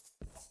here?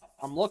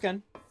 I'm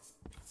looking. I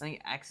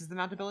think X is the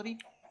mount ability.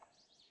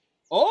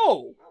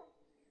 Oh!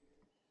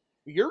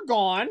 You're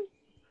gone.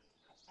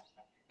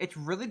 It's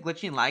really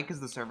glitchy and lag because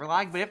of the server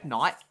lag, but if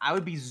not, I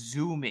would be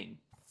zooming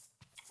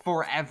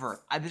forever.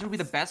 This would be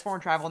the best form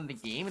of travel in the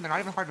game, and they're not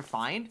even hard to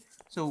find,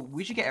 so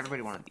we should get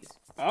everybody one of these.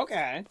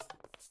 Okay.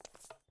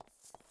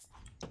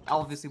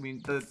 Obviously,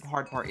 the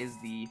hard part is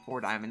the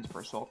 4 diamonds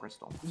per soul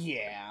crystal.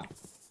 Yeah.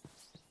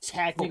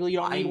 Technically, you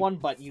don't need one,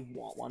 but you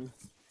want one.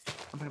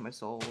 I'm putting my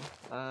soul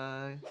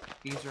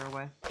gazer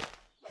away.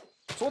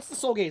 So what's the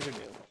soul gazer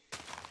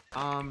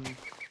do?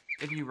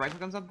 If you right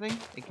click on something,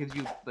 it gives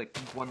you like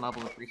 1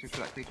 level of research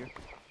for that creature.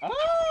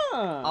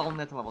 Ah! I'll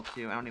limit to level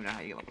 2. I don't even know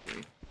how you get level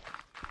 3.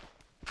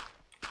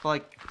 But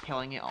like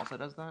killing it also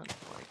does that.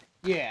 Like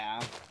Yeah.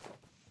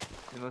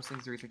 in most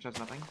things, the research does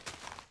nothing.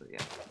 So yeah.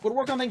 Would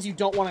work on things you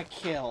don't want to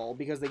kill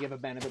because they give a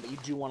benefit, but you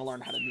do want to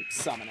learn how to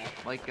summon it.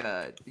 Like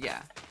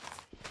yeah.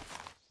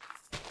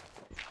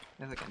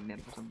 There's like a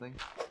nymph or something.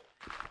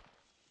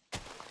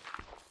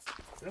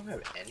 I don't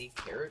have any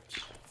carrots.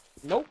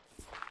 Nope.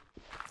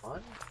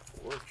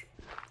 Unfortunate.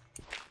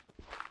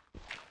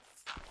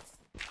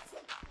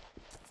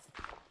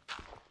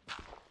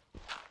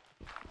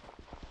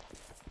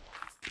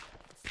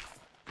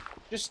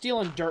 Just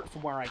stealing dirt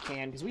from where I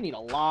can, because we need a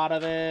lot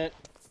of it.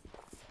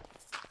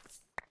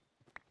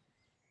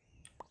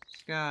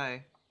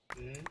 Sky,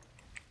 Mm-hmm.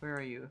 where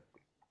are you?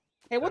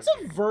 Hey, what's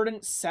a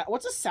verdant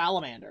what's a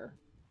salamander?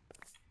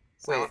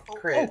 Wait, Oh,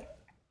 crit. Crit.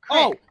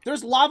 Oh,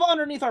 there's lava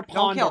underneath our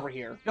pond kill. over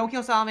here. Don't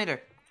kill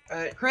salamander.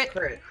 Crit.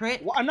 Crit.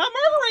 Crit. I'm not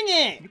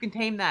murdering You can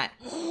tame that.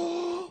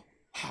 it!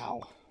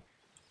 How?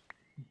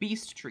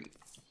 Beast treat.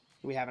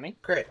 Do we have any?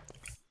 Crit.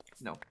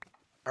 No.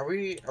 Are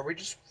we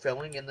just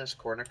filling in this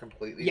corner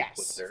completely Yes.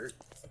 with dirt?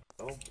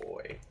 Oh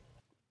boy.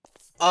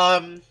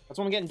 That's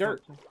when I'm getting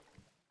dirt.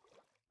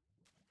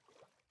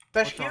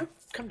 Besh, What's can you wrong?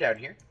 come down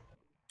here?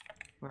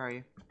 Where are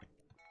you?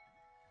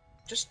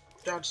 Just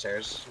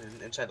downstairs,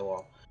 inside the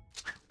wall.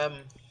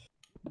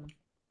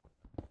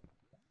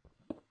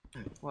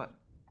 What?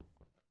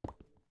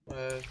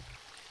 Uh,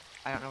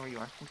 I don't know where you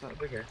are. What's up?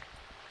 over here.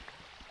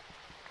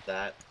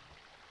 That.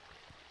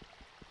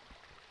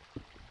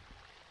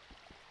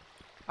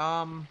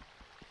 Um,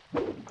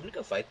 I'm gonna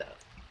go fight that.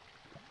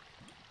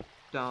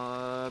 We're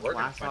gonna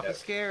blast find off is out.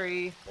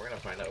 scary. We're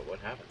gonna find out what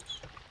happens.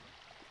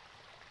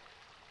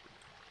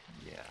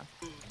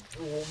 Yeah.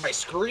 Oh, my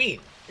screen!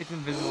 It's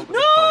invisible. But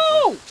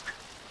No! it's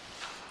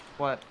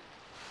what?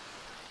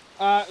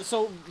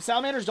 So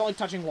salamanders don't like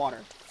touching water.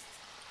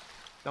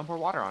 Don't pour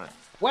water on it.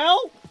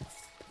 Well,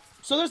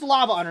 so there's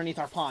lava underneath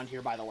our pond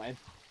here, by the way.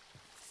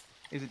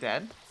 Is it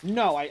dead?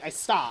 No, I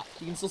stopped.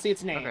 You can still see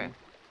its name. Okay.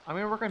 I'm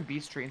gonna work on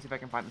Beast Tree and see if I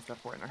can find the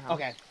stuff for it in our house.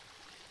 Okay.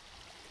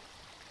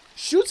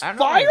 Shoots I don't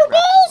know how you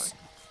fireballs?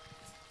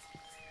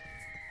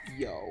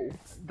 Yo.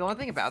 The only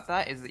thing about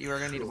that is that you are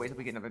gonna need to wait till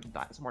we get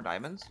some more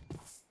diamonds.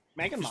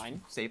 Making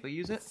mine. Safely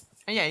use it.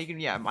 And yeah, you can.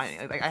 Yeah, mine.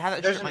 Like, I have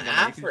that. There's shit an in my gun,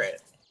 app you for can-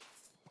 it.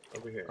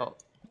 Over here. Oh,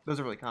 those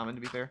are really common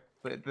to be fair,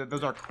 but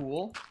those are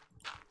cool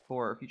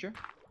for future.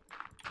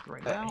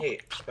 Right now. Hey,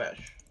 Spesh.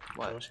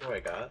 What? Wanna see what I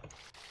got?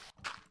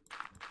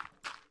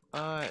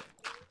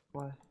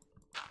 What?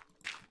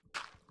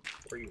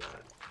 Where you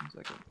at? 1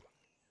 second.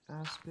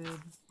 Aspid,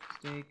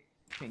 steak,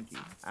 pinky.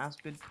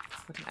 Aspid,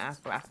 fucking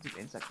aspid. Oh, aspid's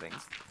insect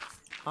things.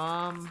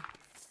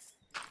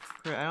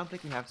 Crit, I don't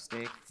think we have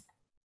steak.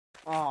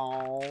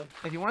 Oh.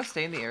 If you want to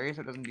stay in the area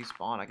so it doesn't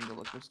despawn, I can go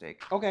look for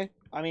steak. Okay.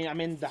 I mean, I'm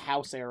in the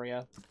house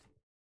area.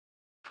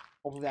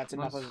 Hopefully that's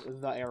enough Unless-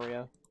 of the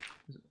area.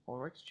 Is it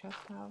Ulrich's chest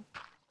have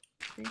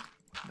steak?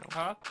 No.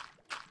 Huh?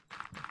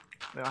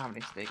 They don't have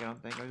any steak, I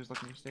don't think. I was just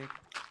looking for steak.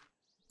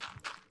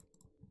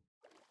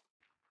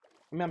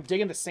 I mean, I'm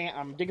digging the sand.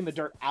 I'm digging the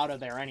dirt out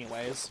of there,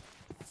 anyways.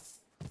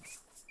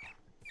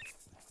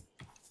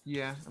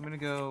 Yeah, I'm gonna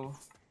go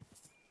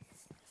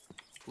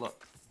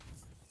look.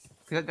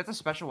 'Cause that's a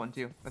special one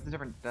too. That's a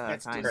different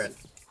That's kind. Crit.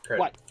 Crit.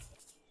 What?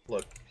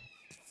 Look.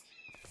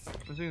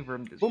 I'm assuming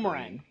Vermin is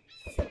Boomerang.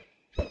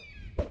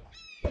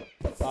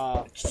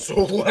 So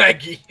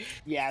laggy.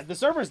 Yeah, the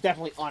server's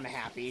definitely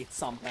unhappy.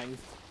 Something.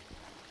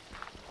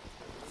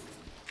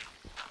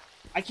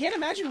 I can't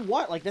imagine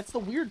what. Like, that's the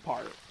weird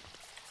part.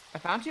 I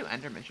found 2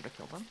 Endermen. Should I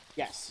kill them?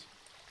 Yes.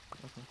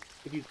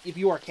 Okay. If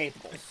you are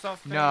capable. Is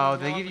something No,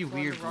 they wrong give you with one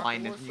of weird the rocket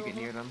blindness wars when you get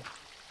over? near them.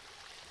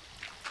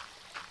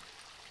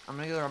 I'm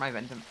gonna go to my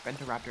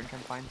Ventoraptor and try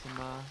and find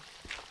some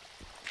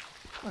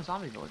oh,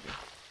 zombie villager.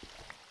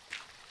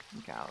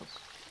 Some cows.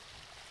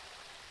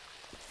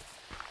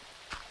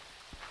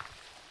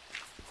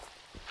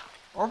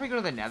 Or if we go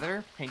to the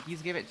Nether,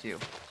 Pinkies give it too.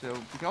 So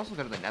we can also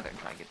go to the Nether and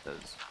try and get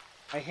those.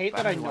 I hate But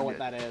that I I really know what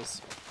wanted that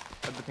is.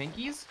 But the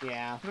Pinkies?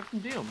 Yeah. They're from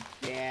Doom.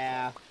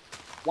 Yeah.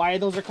 Why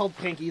those are called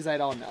pinkies, I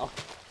don't know.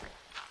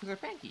 Because they're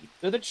Pinky.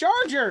 They're the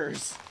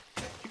Chargers!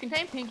 You can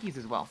tame Pinkies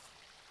as well.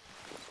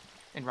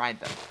 And ride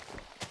them.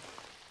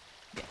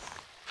 Yes.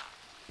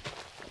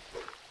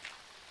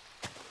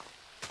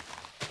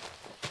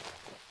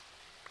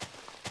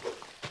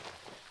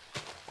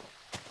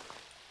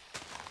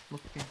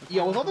 Looking for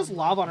Yo, with all cows this on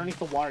lava the- underneath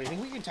the water, you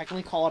think we can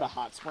technically call it a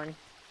hot spring?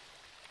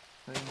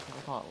 I think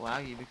I call it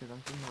laggy because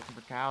I'm sitting here looking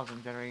for cows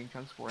and generating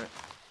chunks for it.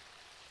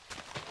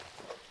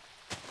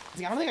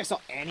 See, I don't think I saw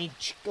any,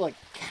 like,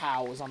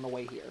 cows on the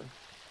way here.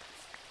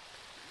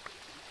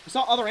 We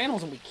saw other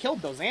animals and we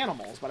killed those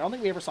animals, but I don't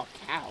think we ever saw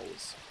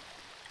cows.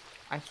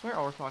 I swear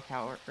I saw a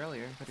cow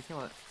earlier. I had to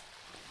kill it.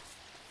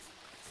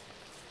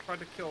 Tried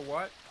to kill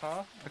what?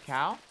 Huh? A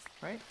cow?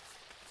 Right?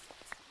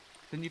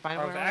 Didn't you find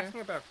I one was earlier?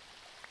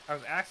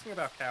 asking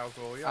about cows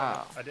earlier.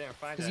 Oh. I didn't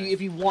find Because it.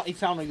 if you want, he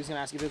found me, he was going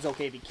to ask if it's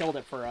okay if he killed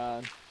it for,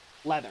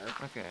 leather.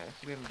 Okay,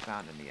 so we haven't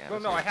found any yet. No,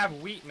 Let's no, see. I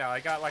have wheat now. I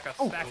got like a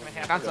Oh, stack and a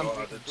half. found of some. wheat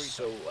God, and it's wheat.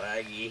 so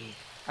laggy.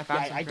 I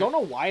found Yeah, some I don't know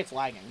why it's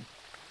lagging.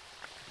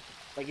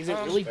 Like, is it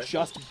really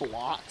specials. just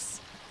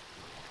blocks?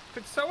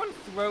 Could someone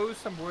throw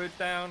some wood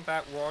down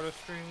that water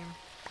stream?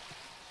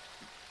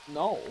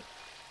 No.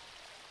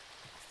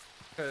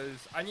 Because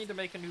I need to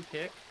make a new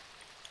pick.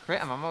 Crit,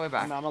 I'm on my way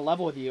back. I'm on a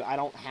level with you. I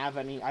don't have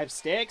any. I have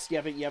sticks. You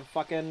have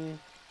fucking.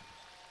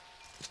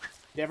 Do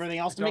you have anything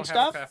else to I make don't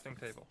have stuff? a crafting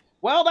table.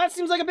 Well, that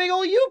seems like a big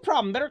old you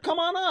problem. Better come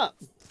on up.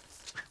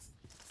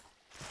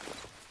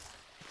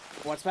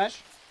 What, Spesh?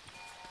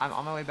 I'm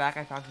on my way back.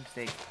 I found some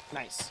steak.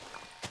 Nice.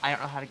 I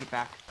don't know how to get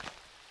back.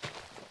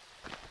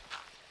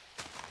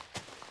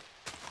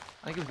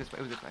 I think it was this way.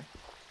 It was this way.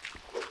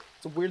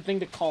 It's a weird thing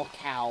to call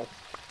cow.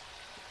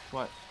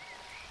 What?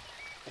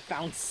 I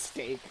found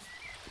steak.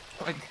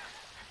 What?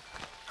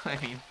 I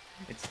mean,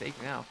 it's steak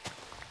now.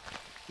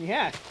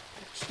 Yeah,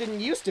 just didn't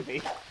used to be.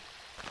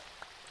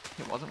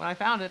 It wasn't when I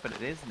found it, but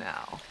it is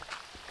now.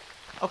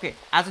 Okay,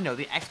 as a note,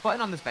 the X button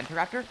on this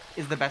Ventoraptor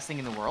is the best thing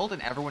in the world,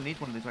 and everyone needs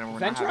one of these whenever we're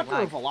not having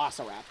Venturaptor or lag.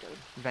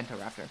 Velociraptor?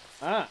 Ventoraptor.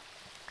 Ah.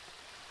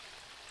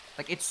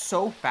 Like, it's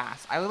so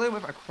fast. I literally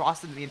went across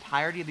the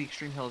entirety of the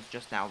extreme hills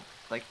just now.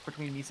 Like,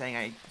 between me saying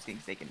I was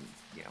getting steak and,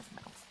 you know,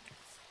 now.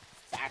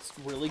 That's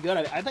really good.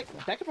 I think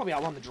that could probably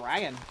outrun the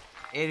dragon.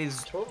 It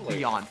is Totally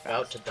beyond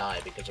about fast. to die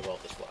because of all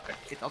this lag.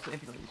 It's also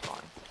infinitely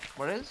spawning.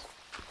 What is?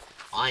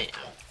 I am.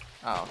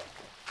 Oh.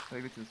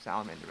 Maybe it's the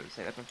salamander would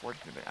say. That's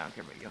unfortunate, but I don't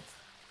care about you.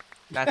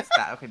 That's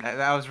that. Okay,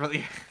 that was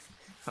really...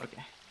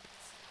 okay.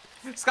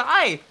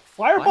 Sky!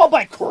 Fireball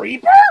by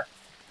creeper?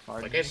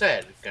 Like I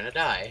said, gonna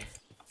die.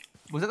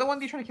 Was that the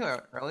one you tried to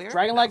kill earlier?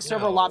 Dragon likes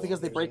server a lot because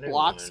they there's a break new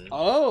blocks. one.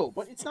 Oh,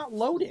 but it's not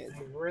loaded.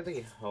 I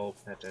really hope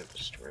that doesn't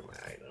destroy my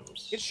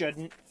items. It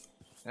shouldn't.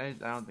 I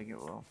don't think it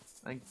will.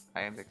 I think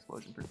I am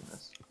explosion proof in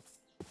this.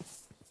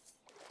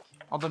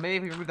 Although maybe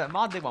if we remove that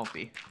mod, they won't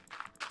be.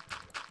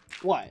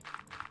 What?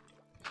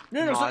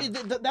 No, Mod.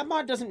 so that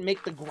mod doesn't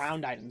make the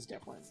ground items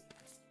different.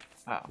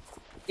 Oh.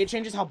 It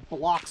changes how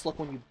blocks look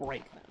when you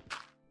break them.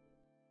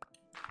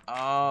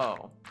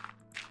 Oh.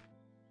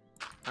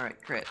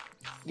 Alright, crit.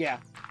 Yeah.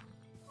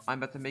 I'm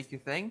about to make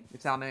your thing.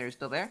 If salamander is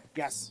still there,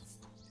 Yes.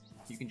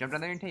 you can jump down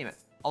there and tame it.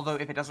 Although,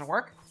 if it doesn't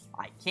work,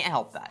 I can't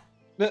help that.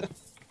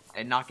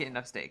 And not get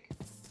enough steak.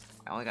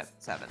 I only got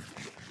 7.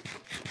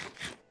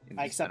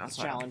 I accept this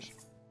challenge.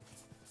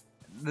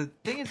 The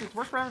thing is, it's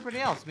worked for everybody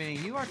else,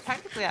 meaning you are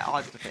technically at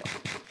odds to fail.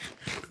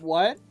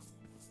 What?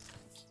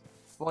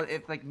 Well,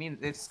 if like means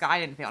if Sky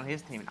didn't fail on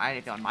his team and I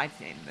didn't fail on my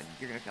team, then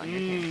you're gonna fail on your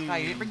team. Sky,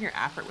 you didn't bring your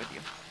Afrit with you.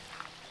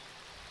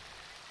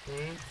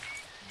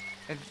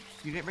 If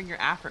you didn't bring your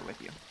Afrit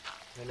with you.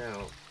 I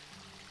know.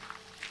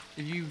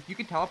 If you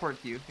can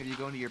teleport to you if you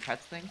go into your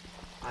pets thing.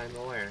 I'm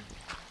aware.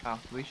 Oh,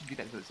 well, you should do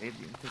that so it saves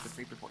you and kills the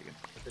creeper for you.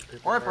 The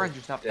creepers Or it are burns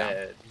your stuff down.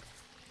 dead.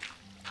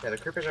 Yeah, the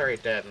creeper's already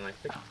dead, and I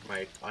think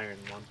my iron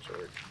one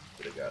sword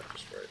would have got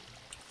destroyed.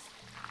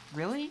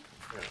 Really?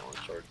 Iron one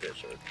sword, good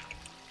sword.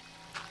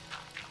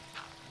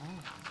 Oh.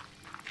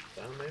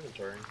 Down in my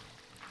inventory.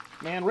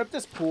 Man, rip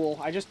this pool.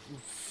 I just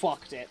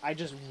fucked it. I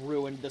just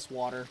ruined this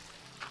water.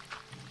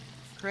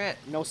 Crit.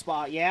 No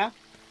spot. Yeah?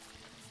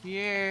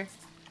 Here.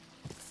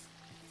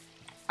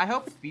 I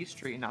hope it's Beast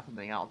Street and not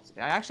something else.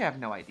 I actually have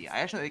no idea. I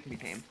actually think it can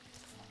be tamed.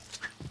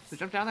 So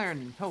jump down there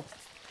and hope.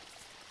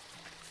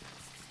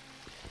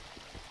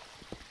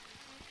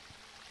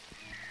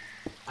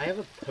 I have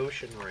a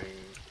potion ring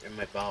in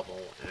my bauble,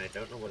 and I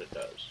don't know what it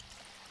does.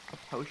 A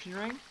potion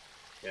ring?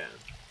 Yeah.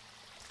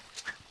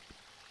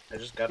 I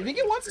just got You it think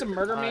from it the wants to creeper.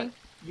 murder me?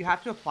 You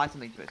have to apply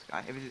something to it,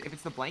 Sky. If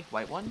it's the blank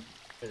white one,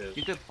 It is.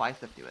 you have to apply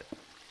stuff to it.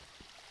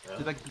 Oh.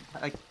 So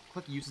like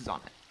click uses on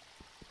it.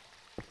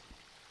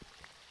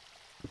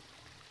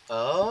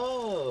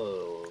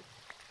 Oh.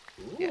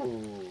 Ooh. Yeah.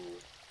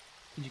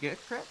 Did you get it,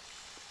 Crit?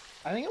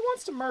 I think it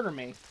wants to murder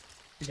me.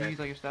 Did you use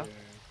all your stuff?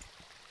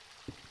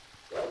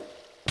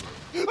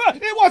 Ah,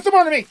 it wants to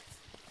murder me! You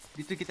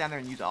have to get down there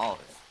and use all of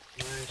it.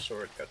 My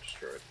sword got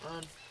destroyed.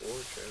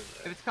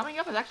 Unfortunate. If it's coming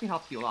up, it actually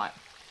helps you a lot.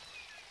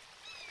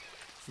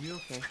 Are you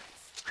okay?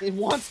 It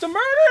wants to murder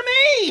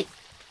me!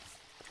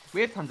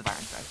 We have tons of iron,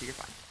 guys, so you're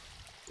fine.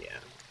 Yeah.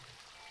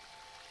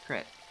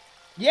 Crit.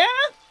 Yeah?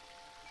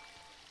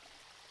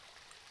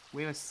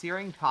 We have a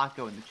searing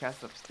taco in the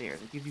chest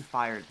upstairs. It gives you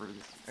fire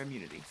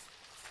immunity.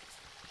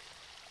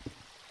 I'm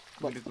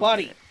Look, gonna go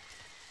buddy. get it.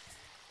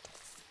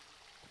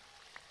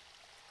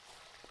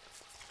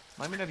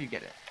 Let me know if you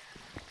get it.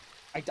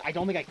 I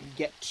don't think I can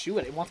get to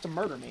it. It wants to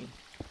murder me.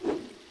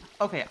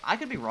 Okay, I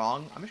could be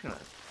wrong. I'm just gonna...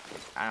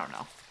 I don't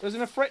know. There's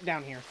an Ifrit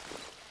down here.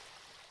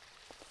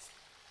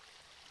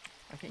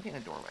 I can't get in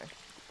the doorway.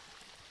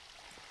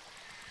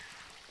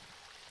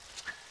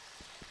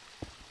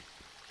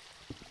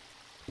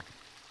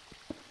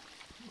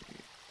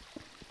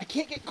 I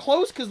can't get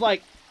close because,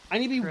 like, I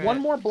need to be Crit. one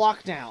more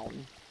block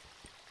down.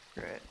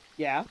 Crit.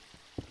 Yeah?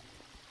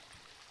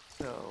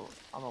 So,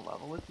 I'm a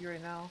level with you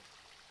right now.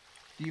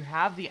 Do you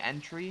have the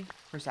entry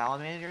for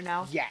Salamander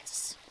now?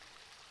 Yes.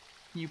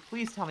 Can you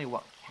please tell me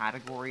what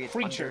category it's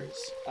under? Creatures.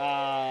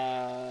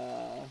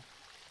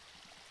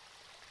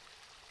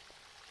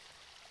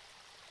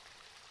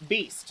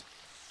 Beast.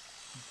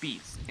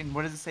 Beast. And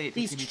what does it say it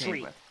Beast can be tree.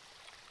 tamed with?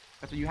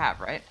 That's what you have,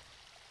 right?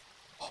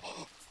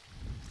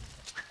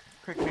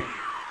 Crit, come here.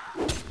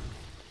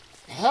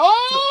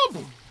 Help!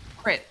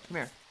 Crit, come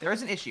here. There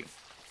is an issue.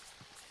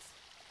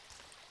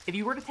 If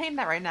you were to tame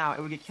that right now,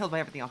 it would get killed by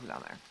everything else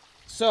down there.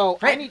 So, I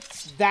Crit. need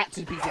that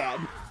to be dead.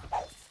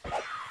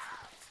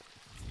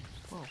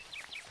 Whoa.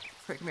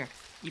 Crit, come here.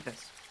 Eat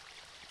this.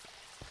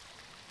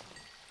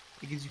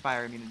 It gives you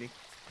fire immunity.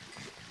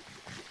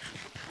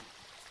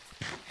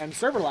 And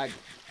server lag.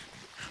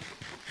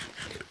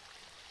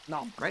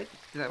 No. Right?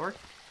 Did that work?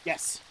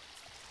 Yes.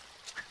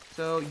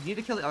 So, you need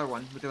to kill the other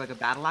one with like a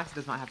battle axe that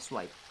does not have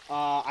swipe.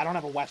 I don't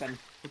have a weapon.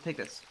 So take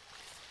this.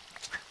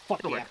 Fuck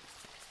It'll yeah. work.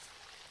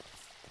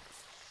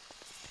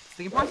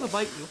 They can probably still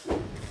bite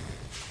you.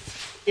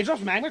 It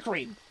drops magma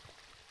cream.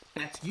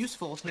 That's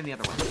useful to tame the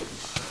other one.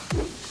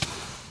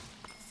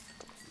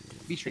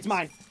 Be sure. It's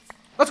mine.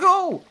 Let's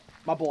go!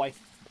 My boy.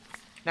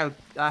 Now,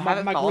 have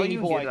it my follow greedy you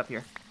and boy. get it up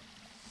here.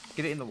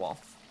 Get it in the wall.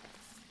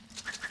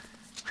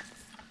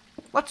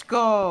 Let's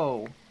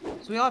go!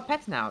 So we all have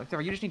pets now, except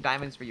for you just need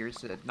diamonds for yours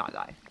to not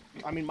die.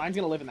 I mean, mine's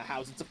gonna live in the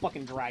house. It's a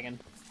fucking dragon.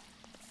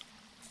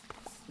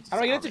 How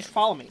do I get it to just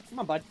follow me? Come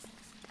on, bud.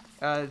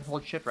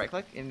 Hold shift right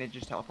click, and it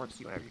just teleports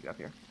you whenever you get up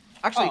here.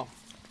 Actually, Oh.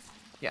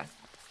 yeah.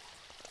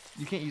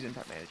 You can't use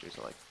in-pet manager,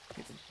 so like,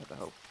 you just have to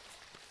hope.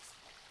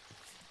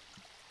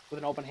 With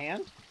an open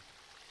hand?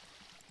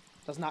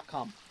 Does not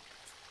come.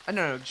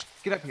 No, just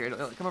get up here.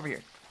 Come over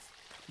here.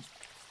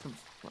 Come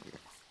over here.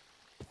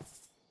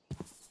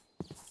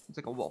 It's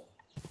like a wolf.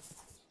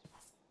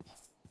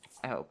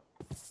 I hope.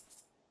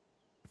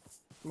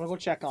 I'm gonna go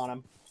check on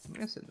him. I'm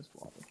gonna sit in this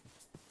water.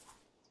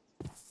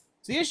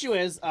 So the issue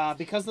is,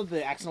 because of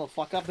the accidental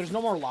fuck up, there's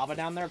no more lava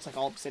down there. It's like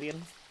all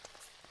obsidian.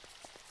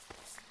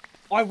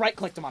 Oh, I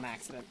right-clicked him on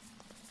accident.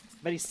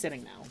 But he's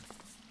sitting now.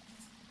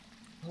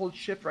 Hold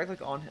shift right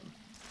click on him.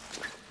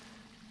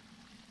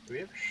 Do we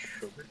have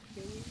sugar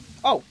cane?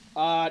 Oh,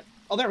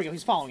 there we go.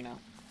 He's following now.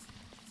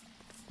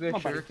 Do we have Come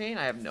on, buddy. sugarcane?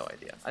 I have no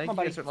idea. I think Come on, you get a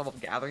buddy. certain level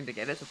of gathering to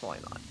get it, so probably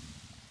not.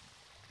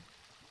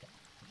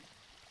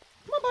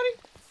 Come on, buddy.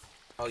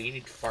 Oh, you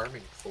need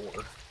farming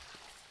 4.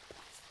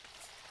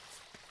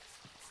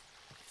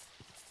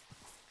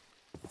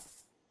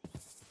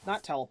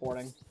 Not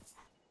teleporting.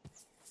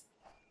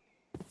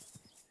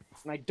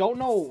 And I don't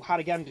know how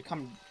to get him to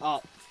come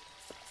up.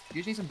 You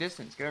just need some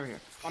distance. Get over here.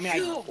 I mean,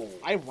 Yo!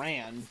 I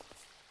ran.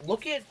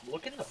 Look in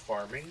the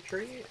farming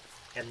tree,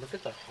 and look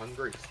at the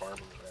hungry farmer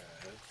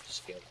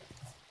skill.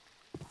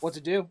 What's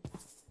it do?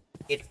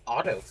 It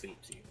auto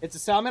feeds you. It's a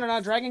salmon and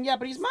not a dragon? Yeah,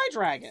 but he's my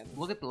dragon.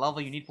 Look at the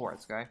level you need for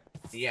it, Sky.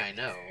 Yeah, I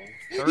know.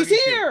 He's 32.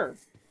 here!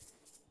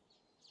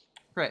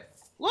 Crit.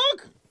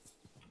 Look!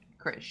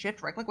 Crit.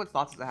 Shift right click. What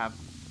slots does it have?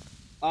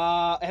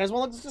 It has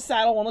one that looks like a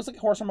saddle, one looks like a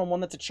horse arm, and one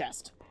that's a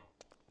chest.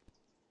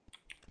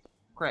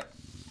 Crit.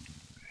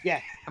 Yeah.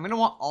 I'm gonna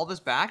want all this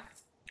back,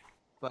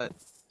 but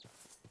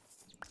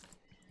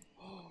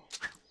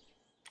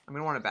I'm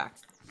gonna want it back.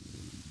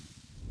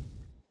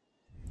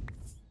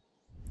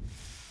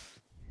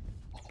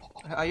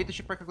 You have to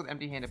shift right click with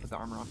empty hand to put the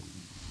armor on.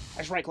 I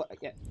just right click.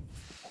 Yeah.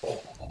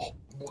 Oh,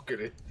 look at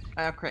it.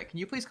 Crit, can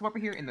you please come over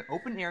here in the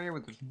open area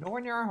where there's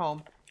nowhere near our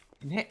home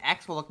and hit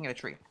X while looking at a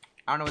tree?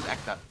 I don't know what's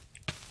X up.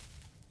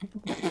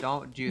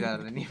 Don't do that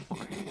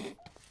anymore.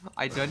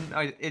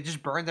 It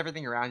just burns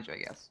everything around you, I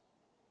guess.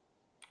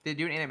 Did it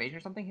do an animation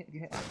or something? You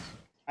hit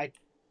X.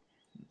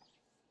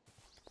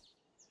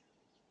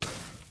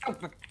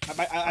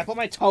 I put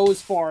my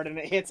toes forward and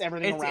it hits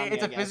everything around me.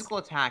 It's a physical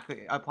attack that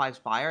applies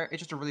fire. It's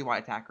just a really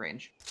wide attack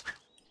range.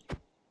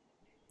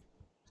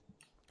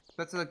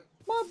 That's a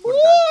My what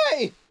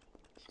it boy!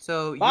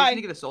 So you Bye. just need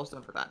to get a soul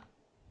stone for that.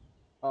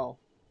 Oh.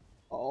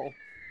 Oh.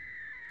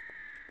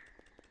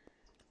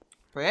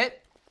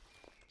 Crit?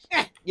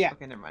 Yeah.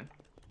 Okay, never mind.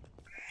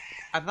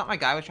 I thought my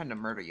guy was trying to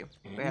murder you.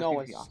 But No,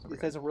 it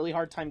it has a really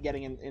hard time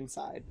getting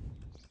inside.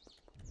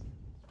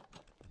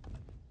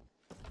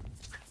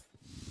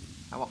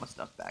 I want my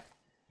stuff back.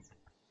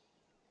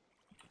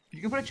 You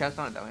can put a chest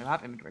on it though, and you'll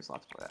have inventory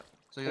slots for that.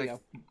 So There you're you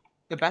like,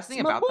 the best thing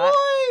It's my about that,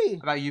 boy!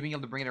 about you being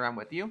able to bring it around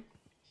with you,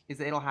 is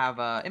that it'll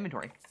have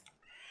inventory.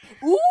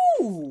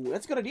 Ooh,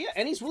 that's a good idea.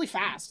 And he's really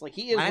fast. Like,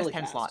 he is Mine has really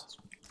 10 fast. slots.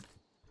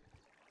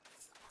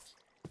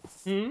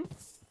 Hmm?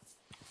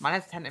 Mine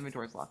has 10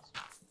 inventory slots.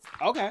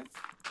 Okay.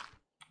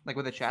 Like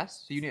with a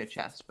chest, so you need a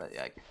chest, but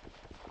like,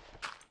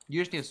 you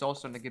just need a soul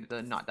stone to get it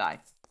to not die.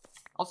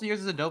 Also, yours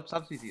is a dope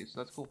subspecies, so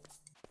that's cool.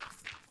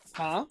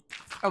 Huh?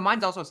 Oh,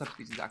 mine's also a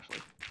subspecies, actually.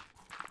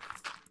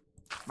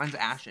 Mine's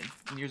ashen,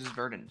 and yours is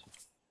verdant.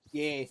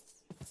 Yeah.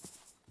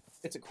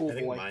 It's a cool I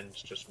think boy.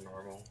 mine's just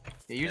normal.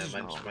 Yeah, yours is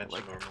mine's, normal, mine's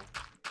like, normal.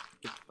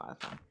 it's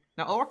fine.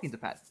 Now, Ulrich needs a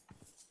pet.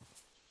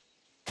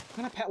 What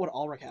kind of pet would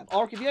Ulrich have?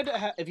 Ulrich, if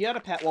you had a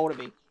pet, what would it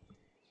be?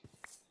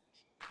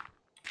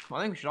 Well,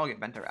 I think we should all get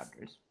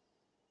Ventoraptors.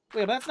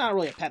 Wait, but that's not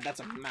really a pet.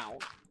 That's a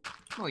mount.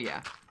 Oh,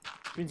 yeah.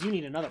 Which means you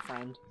need another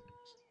friend.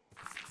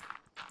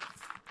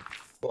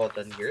 Well,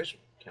 then yours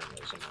kind of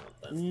is a mount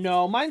then.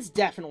 No, mine's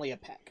definitely a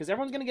pet. Because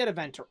everyone's going to get a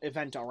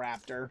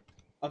Ventoraptor.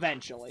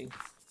 Eventually.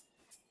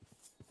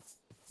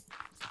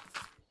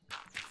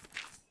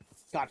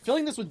 God,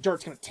 filling this with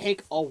dirt's going to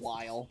take a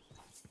while.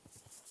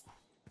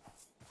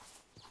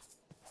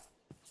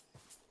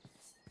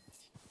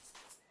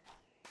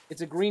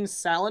 It's a green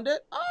salandit?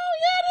 Oh,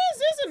 yeah, it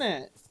is, isn't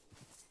it?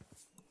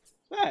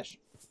 Smash.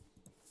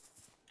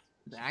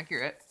 It's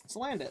accurate.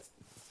 Salandit.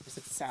 It's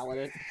a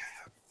saladit.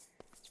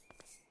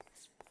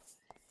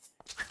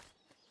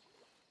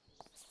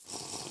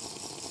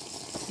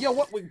 Yo,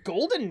 what? With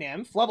Golden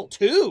Nymph? Level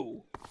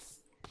 2?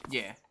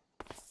 Yeah.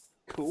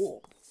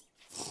 Cool.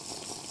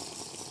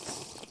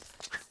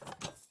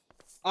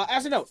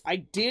 As a note, I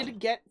did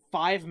get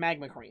 5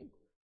 magma cream.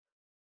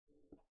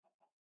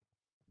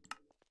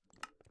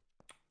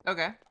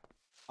 Okay.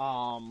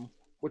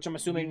 Which I'm You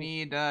assuming...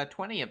 need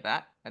 20 of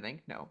that, I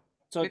think. No.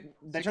 So Fif-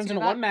 that 60 turns of into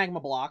that? 1 magma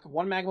block.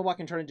 1 magma block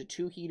can turn into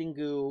 2 heating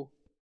goo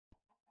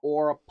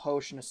or a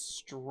potion of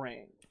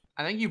string.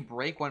 I think you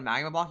break 1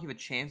 magma block, you have a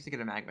chance to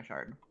get a magma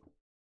shard.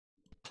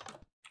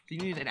 So you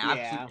need an Yeah.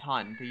 absolute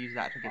ton to use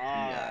that to get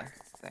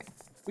the thing.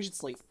 We should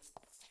sleep.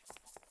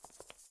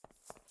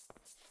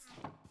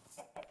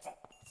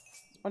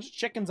 Bunch of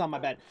chickens on my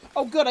bed.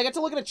 Oh, good. I get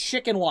to look at a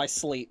chicken while I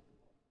sleep.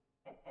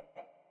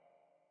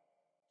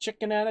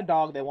 Chicken and a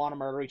dog. They want to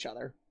murder each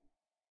other.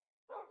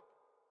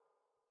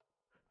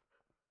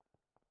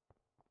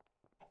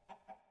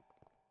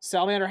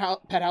 Salamander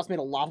pet house made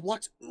of lava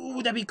blocks.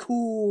 Ooh, that'd be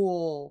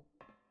cool.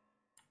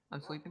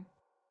 I'm sleeping.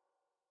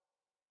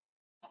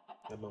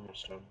 I'm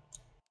almost done.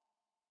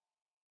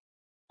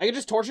 I could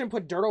just torch it and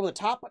put dirt over the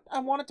top, but I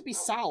want it to be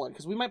solid,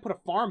 because we might put a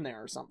farm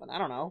there or something. I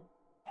don't know.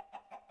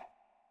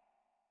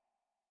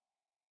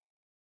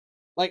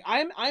 Like,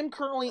 I'm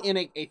currently in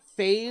a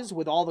phase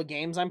with all the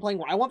games I'm playing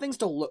where I want things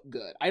to look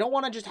good. I don't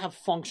want to just have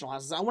functional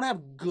houses. I want to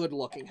have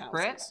good-looking houses.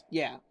 Chris?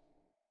 Yeah.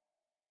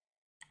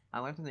 I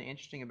learned something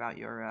interesting about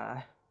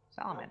your,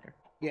 salamander.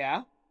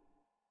 Yeah?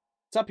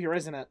 It's up here,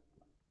 isn't it?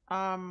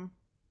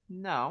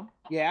 No.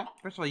 Yeah?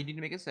 First of all, you need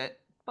to make it sit,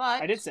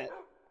 but... I did sit.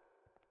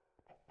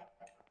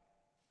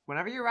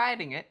 Whenever you're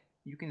riding it,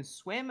 you can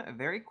swim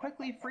very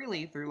quickly,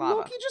 freely through lava.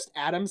 Look, he just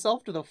add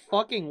himself to the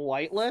fucking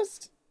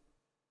whitelist.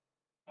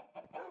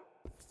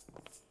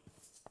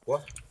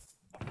 What?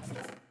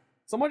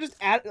 Someone just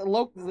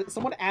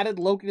someone added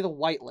Loki to the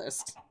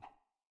whitelist.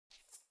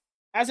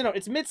 As you know,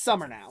 it's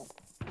midsummer now.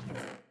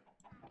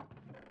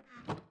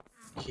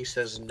 He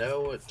says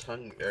no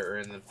tongue, or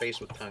in the face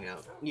with tongue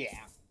out. Yeah.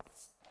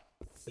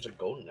 There's a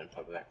golden nymph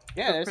over there.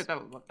 Yeah, there's... Chris,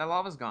 that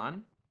lava's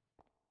gone.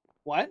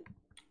 What?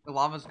 The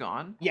lava's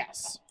gone?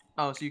 Yes.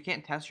 Oh, so you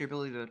can't test your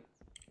ability to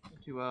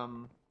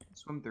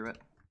swim through it.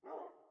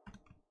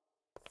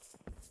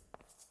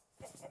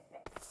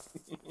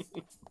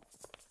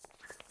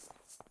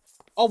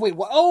 Oh, wait,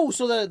 what? Oh,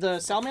 so the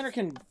salamander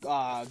can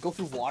go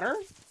through water?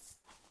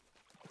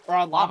 Or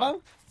on lava?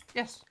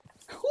 Yes.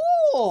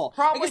 Cool!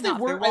 Probably I guess not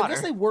they were, through water. I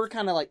guess they were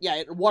kind of like...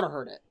 Yeah, water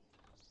hurt it.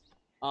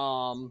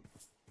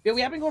 Yeah,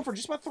 we have been going for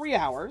just about 3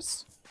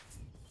 hours.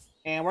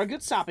 And we're at a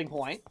good stopping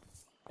point.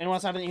 Anyone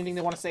else have anything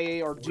they want to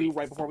say or do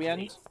right before we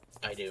end?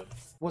 I do.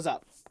 What's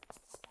up?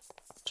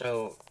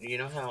 So, you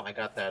know how I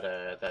got that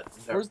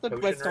Where's the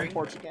potion redstone ring?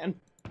 torch again?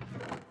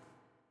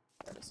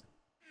 There it is.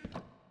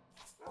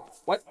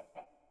 What?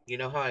 You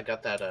know how I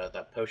got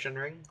that potion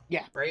ring?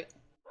 Yeah. Right?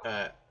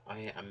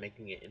 I'm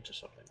making it into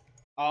something.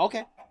 Oh,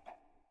 okay.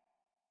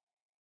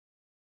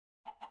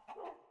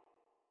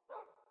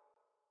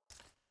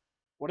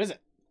 What is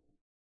it?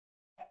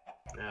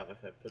 Now,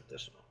 if I put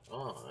this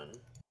on...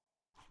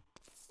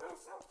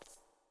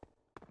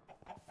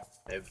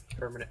 I have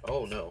permanent...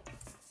 Oh, no.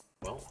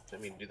 Well,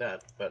 didn't mean to do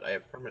that, but I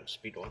have permanent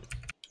speed 1.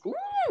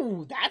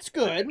 Ooh, that's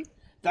good.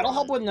 That'll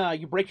help when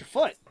you break your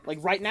foot,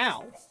 like right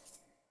now.